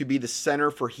is to be the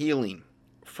center for healing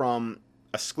from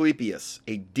Asclepius,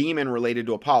 a demon related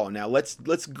to Apollo. Now let's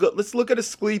look at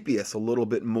Asclepius a little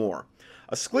bit more.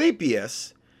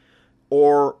 Asclepius,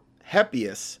 or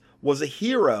Hippias, was a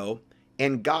hero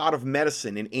and god of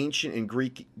medicine in ancient and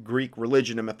Greek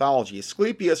religion and mythology.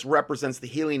 Asclepius represents the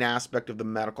healing aspect of the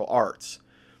medical arts.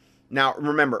 Now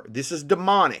remember, this is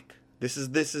demonic. This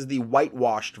is the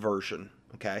whitewashed version.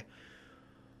 Okay.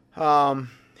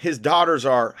 His daughters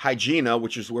are Hygiena,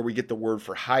 which is where we get the word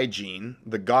for hygiene,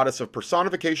 the goddess of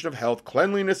personification of health,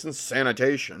 cleanliness, and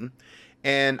sanitation,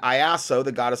 and Iaso,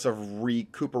 the goddess of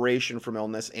recuperation from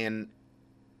illness, and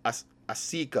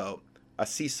Asiso,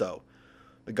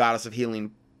 the goddess of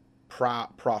healing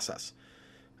process.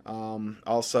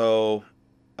 Also,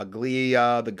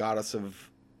 Aglaia, the goddess of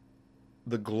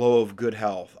the glow of good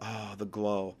health. Oh, the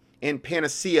glow. And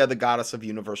Panacea, the goddess of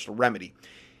universal remedy.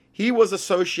 He was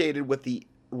associated with the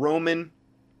Roman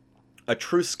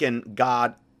Etruscan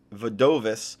god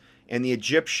Vadovus and the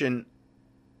Egyptian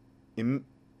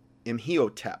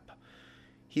Imhotep.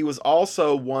 He was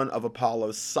also one of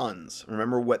Apollo's sons.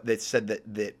 Remember what they said,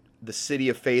 that the city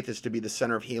of faith is to be the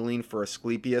center of healing for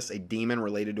Asclepius, a demon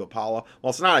related to Apollo. Well,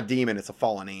 it's not a demon, it's a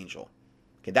fallen angel.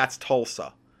 Okay, that's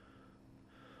Tulsa.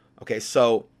 Okay,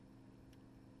 so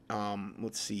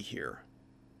let's see here.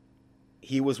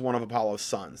 He was one of Apollo's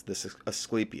sons, this is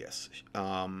Asclepius.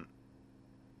 The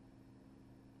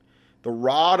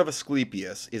rod of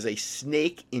Asclepius is a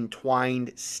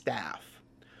snake-entwined staff,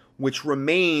 which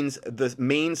remains the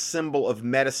main symbol of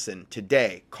medicine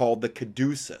today, called the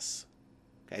caduceus.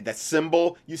 Okay, that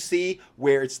symbol you see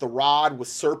where it's the rod with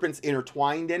serpents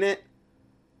intertwined in it,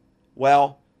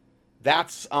 well,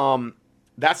 that's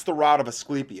the rod of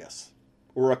Asclepius,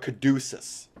 or a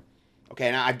caduceus. Okay,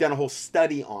 and I've done a whole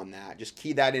study on that. Just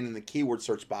key that in the keyword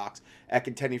search box at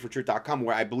contendingfortruth.com,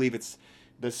 where I believe it's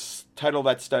this title of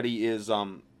that study is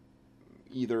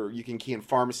either you can key in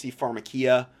pharmacy,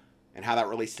 pharmakia, and how that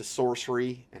relates to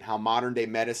sorcery, and how modern day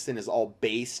medicine is all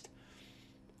based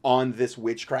on this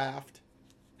witchcraft,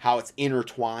 how it's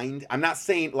intertwined. I'm not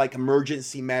saying like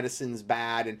emergency medicine's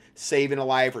bad and saving a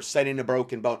life or setting a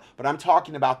broken bone, but I'm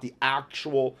talking about the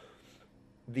actual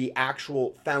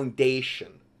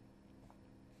foundation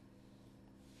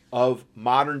of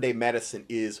modern day medicine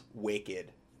is wicked,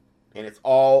 and it's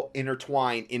all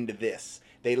intertwined into this.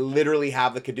 They literally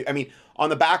have on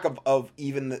the back of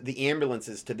even the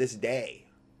ambulances to this day,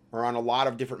 or on a lot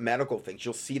of different medical things,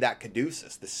 you'll see that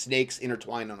caduceus, the snakes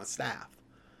intertwined on a staff.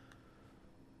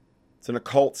 It's an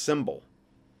occult symbol,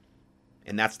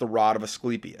 and that's the rod of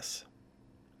Asclepius,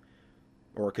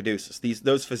 or caduceus.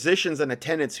 Those physicians and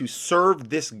attendants who served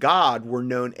this god were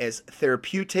known as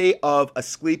therapeutae of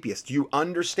Asclepius. Do you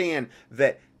understand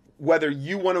that whether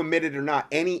you want to admit it or not,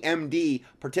 any MD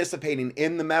participating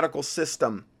in the medical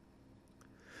system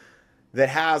that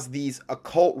has these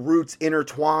occult roots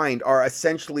intertwined are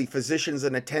essentially physicians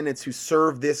and attendants who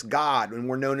serve this god and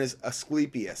were known as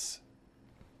Asclepius?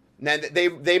 Now,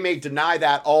 they may deny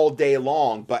that all day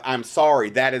long, but I'm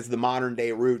sorry, that is the modern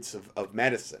day roots of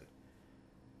medicine.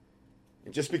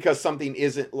 And just because something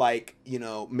isn't like,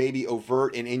 maybe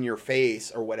overt and in your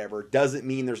face or whatever, doesn't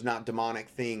mean there's not demonic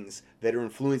things that are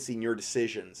influencing your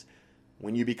decisions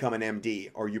when you become an MD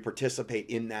or you participate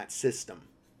in that system.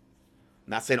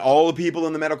 I'm not saying all the people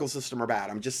in the medical system are bad.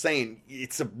 I'm just saying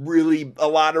it's a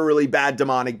lot of really bad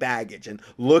demonic baggage. And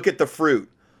look at the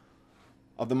fruit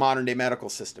of the modern day medical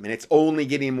system. And it's only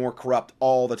getting more corrupt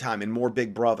all the time, and more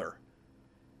Big Brother.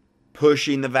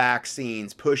 Pushing the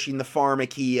vaccines, pushing the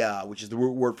pharmakia, which is the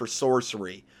root word for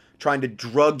sorcery, trying to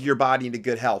drug your body into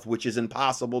good health, which is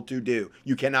impossible to do.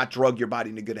 You cannot drug your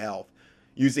body into good health.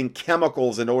 using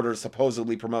chemicals in order to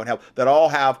supposedly promote health, that all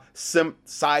have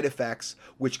side effects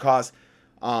which cause,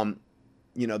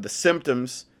 the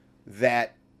symptoms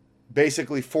that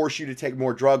basically force you to take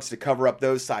more drugs to cover up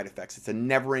those side effects. It's a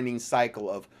never-ending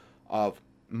cycle of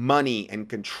money and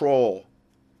control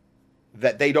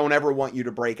that they don't ever want you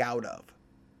to break out of.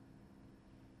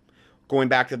 Going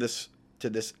back to this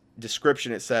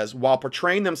description, it says, while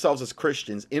portraying themselves as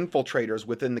Christians, infiltrators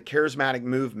within the charismatic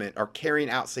movement are carrying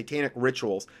out satanic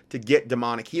rituals to get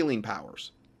demonic healing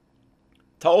powers.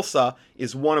 Tulsa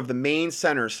is one of the main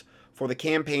centers for the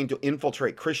campaign to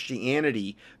infiltrate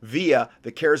Christianity via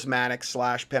the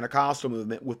charismatic / Pentecostal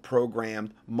movement with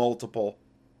programmed multiple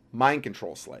mind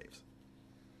control slaves.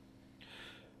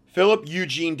 Philip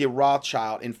Eugene de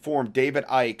Rothschild informed David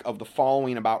Icke of the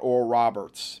following about Oral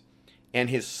Roberts and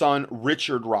his son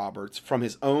Richard Roberts from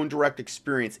his own direct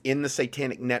experience in the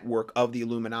satanic network of the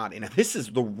Illuminati. Now, this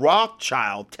is the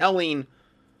Rothschild telling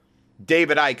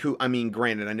David Icke, who, I mean,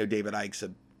 granted, I know David Icke's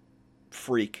a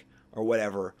freak or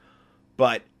whatever,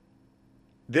 but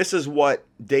this is what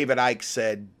David Icke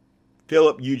said,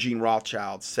 Philip Eugene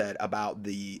Rothschild said about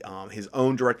the his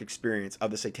own direct experience of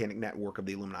the satanic network of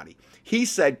the Illuminati. He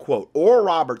said, quote, Oral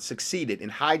Roberts succeeded in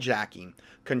hijacking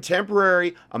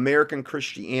contemporary American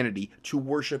Christianity to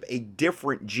worship a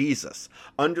different Jesus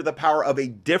under the power of a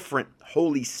different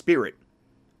Holy Spirit.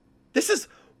 This is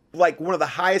like one of the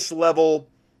highest level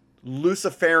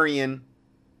Luciferian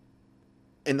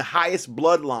and the highest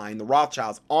bloodline, the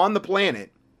Rothschilds, on the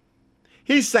planet.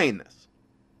 He's saying this,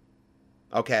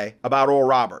 okay, about Oral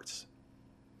Roberts.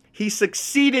 He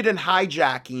succeeded in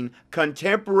hijacking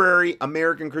contemporary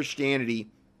American Christianity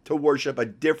to worship a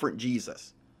different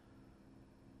Jesus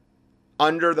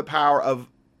under the power of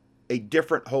a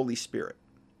different Holy Spirit.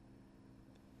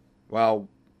 Well,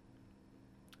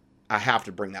 I have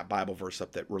to bring that Bible verse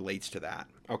up that relates to that.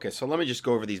 Okay, so let me just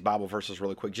go over these Bible verses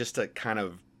really quick just to kind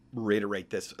of reiterate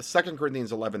this. 2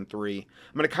 Corinthians 11:3.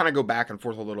 I'm going to kind of go back and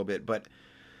forth a little bit, but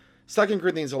 2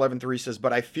 Corinthians 11:3 says,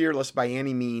 but I fear lest by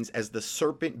any means as the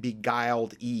serpent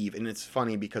beguiled Eve. And it's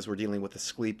funny because we're dealing with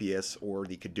Asclepius or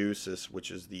the caduceus, which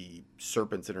is the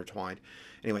serpents intertwined.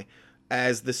 Anyway,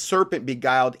 as the serpent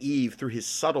beguiled Eve through his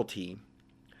subtlety,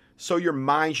 so your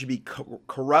mind should be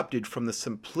corrupted from the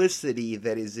simplicity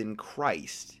that is in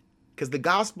Christ. Because the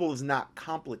gospel is not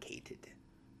complicated,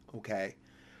 okay?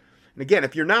 And again,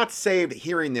 if you're not saved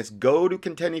hearing this, go to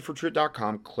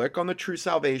contendingfortruth.com, click on the True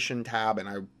Salvation tab, and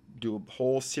I do a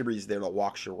whole series there that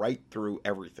walks you right through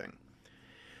everything.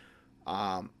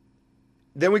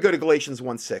 Then we go to Galatians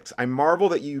 1:6. I marvel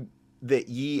that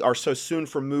ye are so soon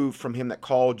removed from him that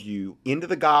called you into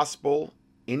the gospel,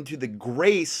 into the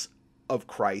grace of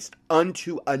Christ,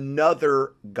 unto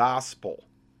another gospel.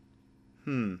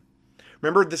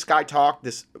 Remember this guy talked,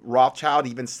 this Rothschild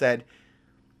even said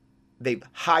they've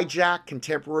hijacked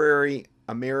contemporary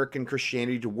American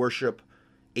Christianity to worship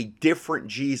a different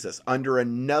Jesus under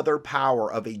another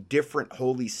power of a different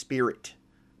Holy Spirit.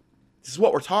 This is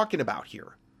what we're talking about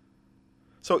here.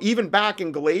 So even back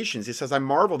in Galatians, it says, I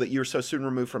marvel that you are so soon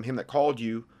removed from him that called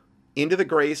you into the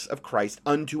grace of Christ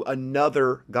unto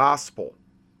another gospel,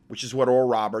 which is what Oral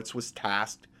Roberts was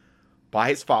tasked by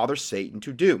his father Satan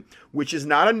to do, which is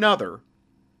not another,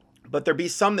 but there be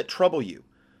some that trouble you,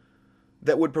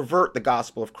 that would pervert the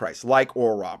gospel of Christ, like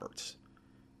Oral Roberts.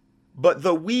 But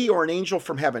though we or an angel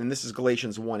from heaven, and this is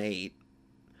Galatians 1:8,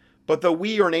 but though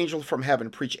we or an angel from heaven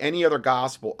preach any other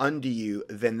gospel unto you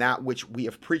than that which we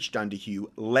have preached unto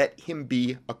you, let him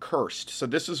be accursed. So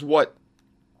this is what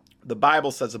the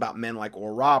Bible says about men like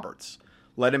Oral Roberts.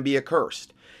 Let him be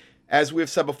accursed. As we have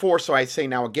said before, so I say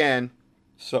now again,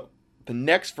 so the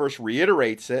next verse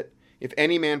reiterates it. If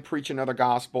any man preach another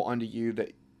gospel unto you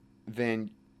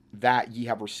than that ye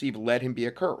have received, let him be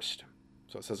accursed.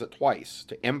 So it says it twice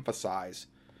to emphasize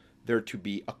they're to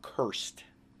be accursed.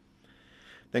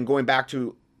 Then going back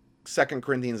to 2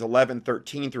 Corinthians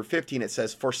 11:13 through 15, it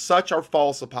says, for such are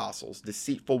false apostles,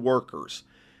 deceitful workers,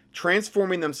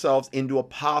 transforming themselves into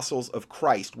apostles of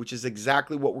Christ, which is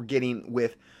exactly what we're getting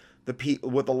with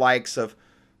the likes of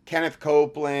Kenneth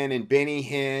Copeland and Benny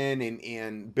Hinn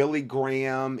and Billy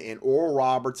Graham and Oral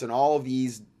Roberts and all of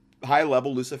these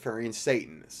high-level Luciferian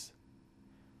Satanists.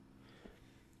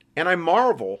 And I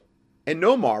marvel, and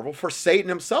no marvel, for Satan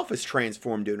himself is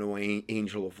transformed into an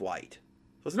angel of light.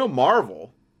 So there's no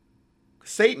marvel.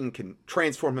 Satan can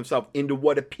transform himself into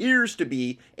what appears to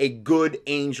be a good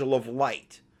angel of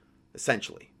light,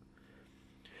 essentially.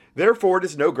 Therefore, it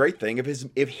is no great thing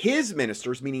if his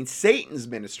ministers, meaning Satan's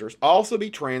ministers, also be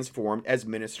transformed as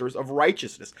ministers of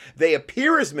righteousness. They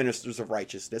appear as ministers of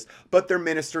righteousness, but they're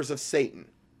ministers of Satan.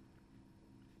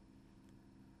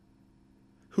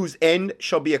 whose end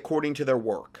shall be according to their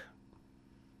work.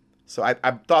 So I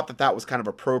thought that was kind of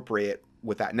appropriate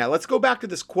with that. Now let's go back to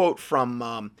this quote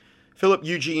from Philip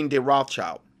Eugene de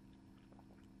Rothschild.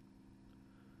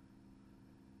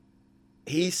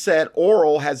 He said,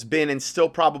 Oral has been and still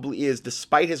probably is,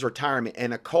 despite his retirement,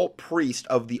 an occult priest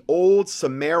of the old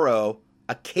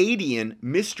Sumero-Akkadian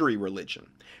mystery religion,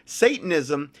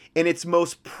 Satanism in its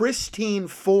most pristine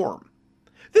form.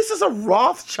 This is a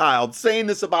Rothschild saying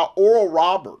this about Oral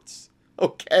Roberts,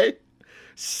 okay?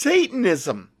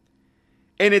 Satanism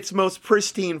in its most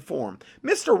pristine form.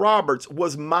 Mr. Roberts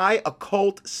was my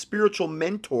occult spiritual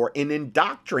mentor and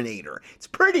indoctrinator. It's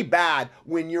pretty bad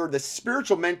when you're the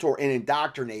spiritual mentor and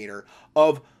indoctrinator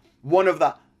of one of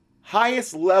the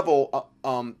highest level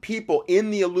people in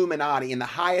the Illuminati, in the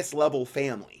highest level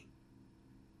family.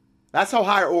 That's how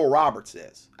high Oral Roberts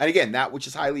is. And again, that which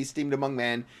is highly esteemed among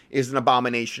men is an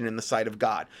abomination in the sight of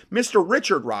God. Mr.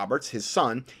 Richard Roberts, his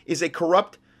son, is a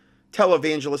corrupt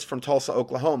televangelist from Tulsa,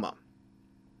 Oklahoma.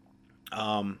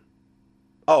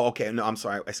 Okay. No, I'm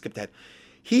sorry. I skipped ahead.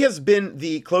 He has been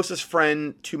the closest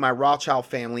friend to my Rothschild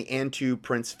family and to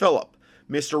Prince Philip.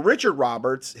 Mr. Richard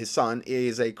Roberts, his son,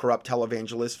 is a corrupt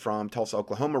televangelist from Tulsa,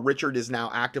 Oklahoma. Richard is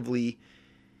now actively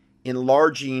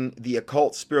enlarging the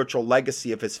occult spiritual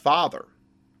legacy of his father.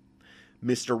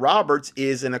 Mr. Roberts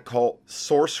is an occult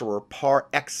sorcerer par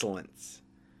excellence,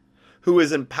 who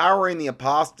is empowering the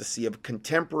apostasy of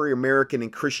contemporary American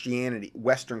and Christianity,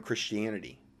 Western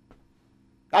Christianity.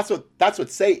 That's what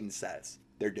Satan says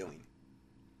they're doing.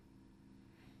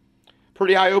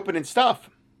 Pretty eye-opening stuff.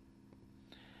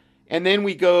 And then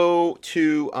we go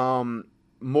to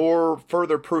more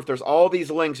further proof. There's all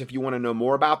these links if you want to know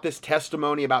more about this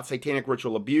testimony about satanic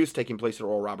ritual abuse taking place at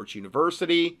Oral Roberts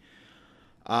University.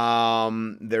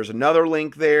 There's another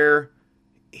link there.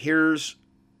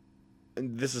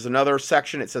 This is another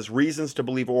section. It says reasons to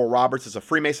believe Oral Roberts is a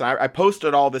Freemason. I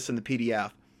posted all this in the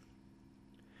PDF.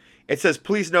 It says,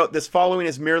 please note this following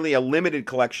is merely a limited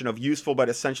collection of useful but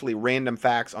essentially random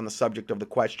facts on the subject of the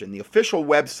question. The official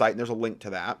website, and there's a link to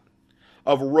that,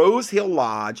 of Rose Hill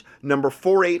Lodge, number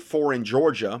 484 in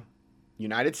Georgia,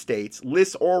 United States,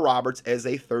 lists Oral Roberts as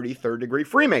a 33rd degree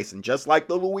Freemason, just like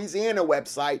the Louisiana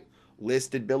website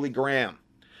listed Billy Graham.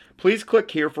 Please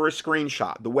click here for a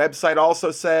screenshot. The website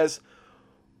also says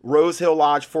Rose Hill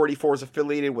Lodge 44 is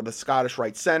affiliated with the Scottish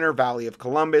Rite Center, Valley of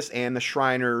Columbus, and the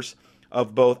Shriners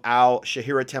of both Al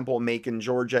Shahira Temple, Macon,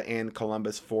 Georgia, and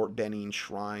Columbus Fort Benning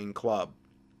Shrine Club.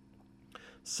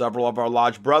 Several of our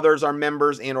lodge brothers are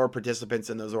members and or participants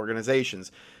in those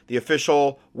organizations. The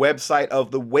official website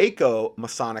of the Waco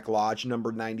Masonic Lodge,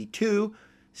 number 92,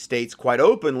 states quite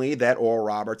openly that Oral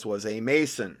Roberts was a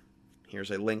Mason.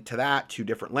 Here's a link to that, 2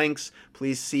 different links.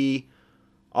 Please see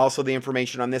also the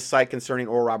information on this site concerning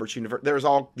Oral Roberts University. There's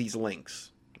all these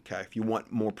links, okay, if you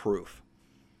want more proof.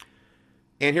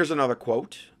 And here's another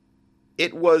quote.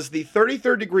 It was the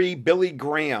 33rd degree Billy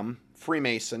Graham,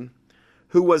 Freemason,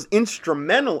 who was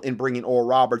instrumental in bringing Oral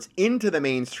Roberts into the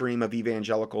mainstream of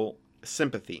evangelical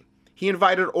sympathy. He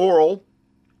invited Oral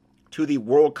to the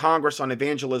World Congress on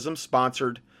Evangelism,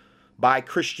 sponsored by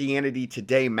Christianity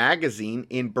Today magazine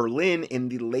in Berlin in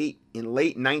late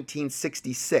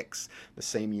 1966, the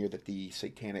same year that the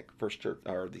Satanic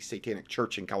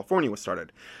Church in California was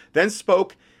started.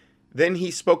 Then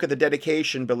he spoke at the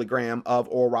dedication, Billy Graham, of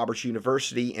Oral Roberts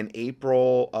University in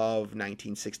April of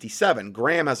 1967.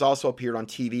 Graham has also appeared on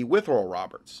TV with Oral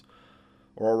Roberts.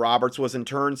 Oral Roberts was in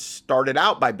turn started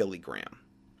out by Billy Graham.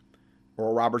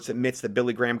 Oral Roberts admits that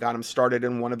Billy Graham got him started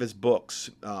in one of his books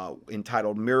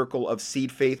entitled Miracle of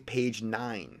Seed Faith, page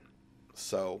 9.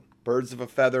 So, birds of a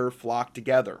feather flock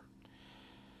together.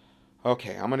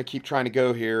 Okay, I'm going to keep trying to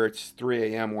go here. It's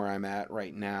 3 a.m. where I'm at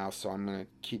right now, so I'm going to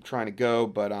keep trying to go,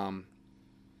 but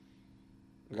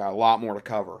we got a lot more to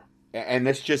cover. And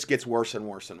this just gets worse and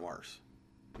worse and worse.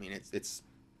 I mean, it's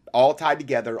all tied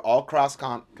together, all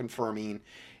cross-confirming,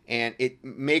 and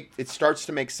it starts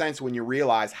to make sense when you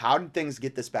realize, how did things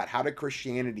get this bad? How did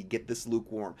Christianity get this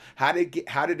lukewarm? How did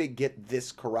it get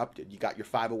this corrupted? You got your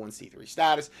 501c3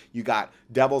 status. You got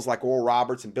devils like Oral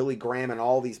Roberts and Billy Graham and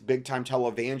all these big-time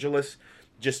televangelists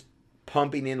just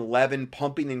pumping in leaven,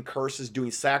 pumping in curses,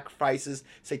 doing sacrifices,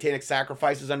 satanic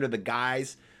sacrifices under the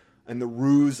guise and the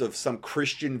ruse of some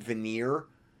Christian veneer.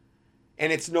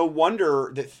 And it's no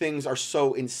wonder that things are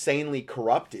so insanely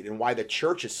corrupted and why the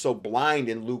church is so blind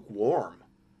and lukewarm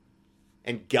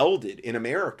and gelded in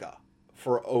America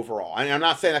for overall. And I'm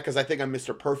not saying that because I think I'm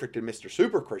Mr. Perfect and Mr.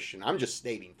 Super Christian. I'm just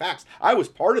stating facts. I was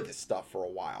part of this stuff for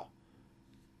a while.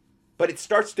 But it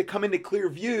starts to come into clear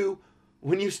view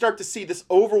when you start to see this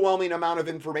overwhelming amount of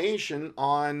information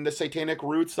on the satanic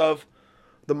roots of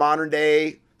the modern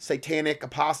day satanic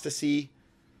apostasy,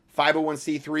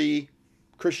 501c3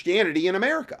 Christianity in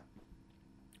America.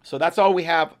 So that's all we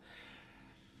have.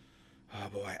 Oh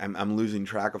boy, I'm losing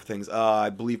track of things. I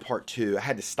believe part 2. I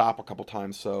had to stop a couple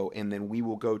times, and then we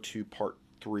will go to part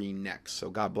 3 next. So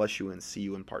God bless you and see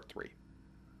you in part 3.